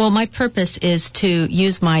 Well, my purpose is to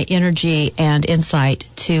use my energy and insight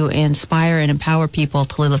to inspire and empower people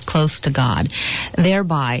to live close to God,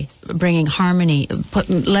 thereby bringing harmony,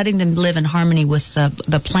 letting them live in harmony with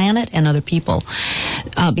the planet and other people.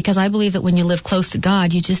 Because I believe that when you live close to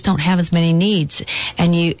God, you just don't have as many needs,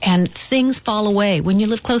 and things fall away. When you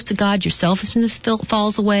live close to God, your selfishness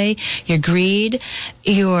falls away, your greed,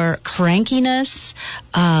 your crankiness,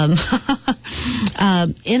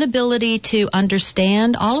 inability to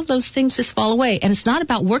understand, all of those things just fall away. And it's not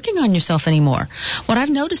about working on yourself anymore. What I've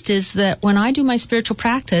noticed is that when I do my spiritual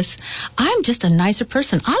practice, I'm just a nicer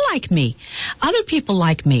person. I like me. Other people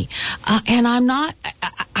like me. And I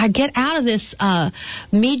get out of this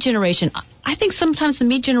me generation. I think sometimes the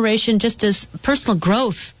me generation just is personal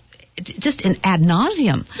growth, just in ad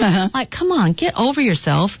nauseum. Like, come on, get over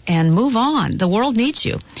yourself and move on. The world needs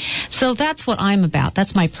you. So that's what I'm about.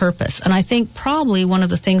 That's my purpose. And I think probably one of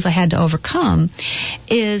the things I had to overcome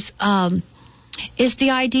is the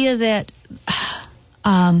idea that that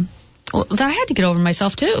I had to get over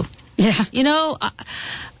myself too. Yeah. You know,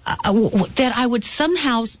 that I would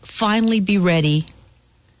somehow finally be ready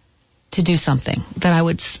to do something, that I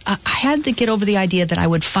had to get over the idea that I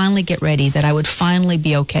would finally get ready, that I would finally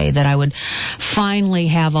be okay, that I would finally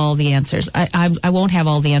have all the answers. I won't have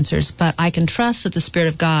all the answers, but I can trust that the Spirit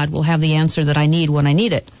of God will have the answer that I need when I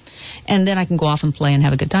need it. And then I can go off and play and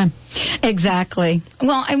have a good time. Exactly.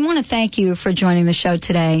 Well, I want to thank you for joining the show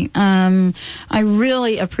today. I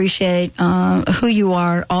really appreciate who you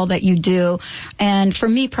are, all that you do. And for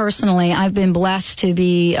me personally, I've been blessed to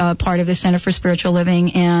be part of the Center for Spiritual Living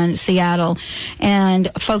in Seattle. And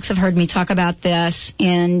folks have heard me talk about this.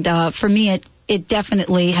 And for me, it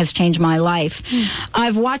definitely has changed my life.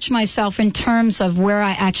 I've watched myself in terms of where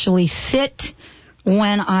I actually sit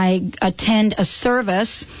when I attend a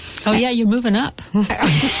service. Oh, yeah, you're moving up.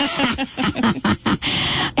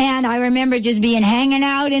 And I remember just hanging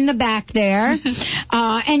out in the back there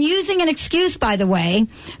and using an excuse, by the way,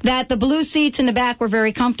 that the blue seats in the back were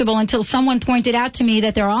very comfortable until someone pointed out to me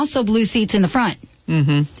that there are also blue seats in the front.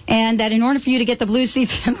 And that in order for you to get the blue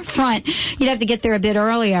seats in the front, you'd have to get there a bit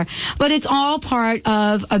earlier. But it's all part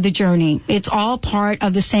of the journey. It's all part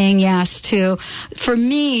of the saying yes to, for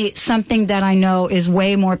me, something that I know is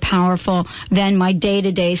way more powerful than my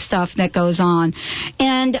day-to-day stuff that goes on.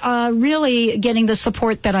 And really getting the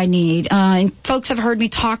support that I need. And folks have heard me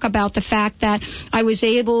talk about the fact that I was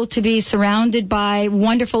able to be surrounded by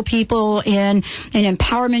wonderful people in an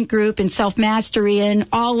empowerment group, in self-mastery, and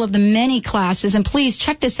all of the many classes. And please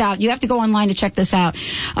check this out. You have to go online to check this out.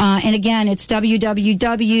 And again, it's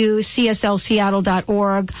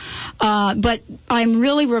www.cslseattle.org. But I'm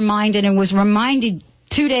really reminded and was reminded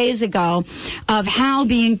 2 days ago of how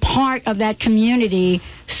being part of that community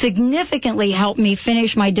significantly helped me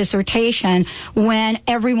finish my dissertation when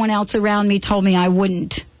everyone else around me told me I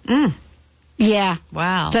wouldn't. Yeah.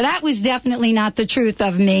 Wow. So that was definitely not the truth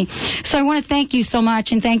of me. So I want to thank you so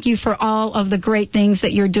much, and thank you for all of the great things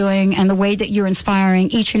that you're doing and the way that you're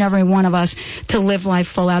inspiring each and every one of us to live life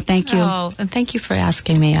full out. Thank you. Oh, and thank you for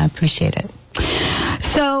asking me. I appreciate it.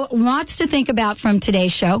 So lots to think about from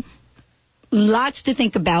today's show. Lots to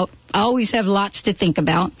think about. I always have lots to think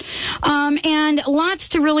about. And lots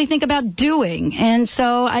to really think about doing. And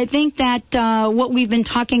so I think that what we've been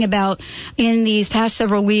talking about in these past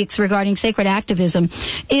several weeks regarding sacred activism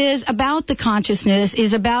is about the consciousness,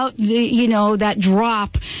 is about, that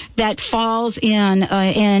drop that falls in,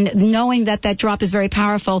 and knowing that drop is very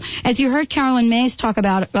powerful. As you heard Carolyn Mays talk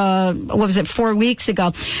about, 4 weeks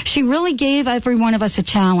ago, she really gave every one of us a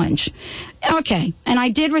challenge. Okay, and I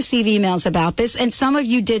did receive emails about this, and some of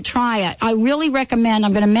you did try it. I really recommend,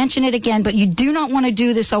 I'm going to mention it again, but you do not want to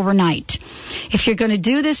do this overnight. If you're going to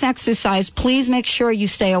do this exercise, please make sure you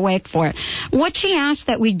stay awake for it. What she asked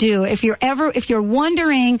that we do, if you're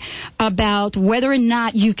wondering about whether or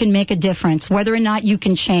not you can make a difference, whether or not you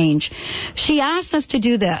can change, she asked us to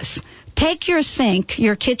do this. Take your sink,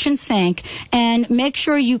 your kitchen sink, and make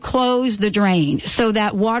sure you close the drain so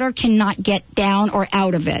that water cannot get down or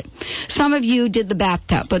out of it. Some of you did the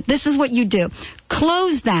bathtub, but this is what you do.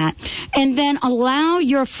 Close that, and then allow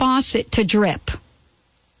your faucet to drip.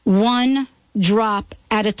 1 drop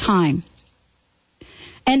at a time.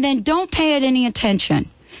 And then don't pay it any attention.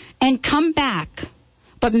 And come back.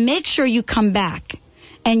 But make sure you come back.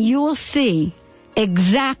 And you will see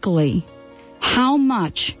exactly how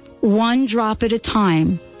much one drop at a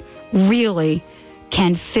time really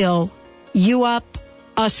can fill you up,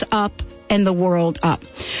 us up, and the world up.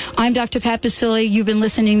 I'm Dr. Pat Basile. You've been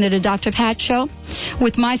listening to the Dr. Pat Show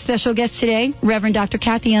with my special guest today, Reverend Dr.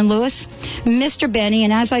 Kathianne Lewis, Mr. Benny,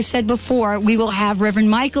 and as I said before, we will have Reverend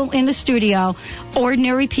Michael in the studio.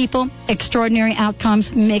 Ordinary people, extraordinary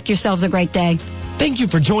outcomes. Make yourselves a great day. Thank you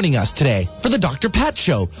for joining us today for the Dr. Pat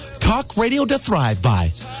Show, talk radio to thrive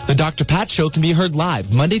by. The Dr. Pat Show can be heard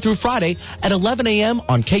live Monday through Friday at 11 a.m.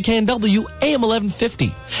 on KKNW AM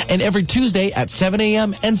 1150 and every Tuesday at 7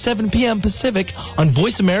 a.m. and 7 p.m. Pacific on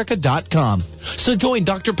VoiceAmerica.com. So join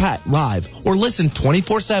Dr. Pat live or listen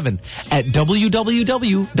 24/7 at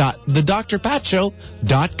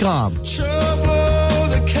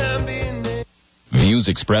www.thedrpatshow.com. Views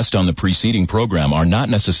expressed on the preceding program are not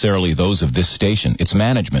necessarily those of this station, its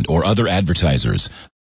management, or other advertisers.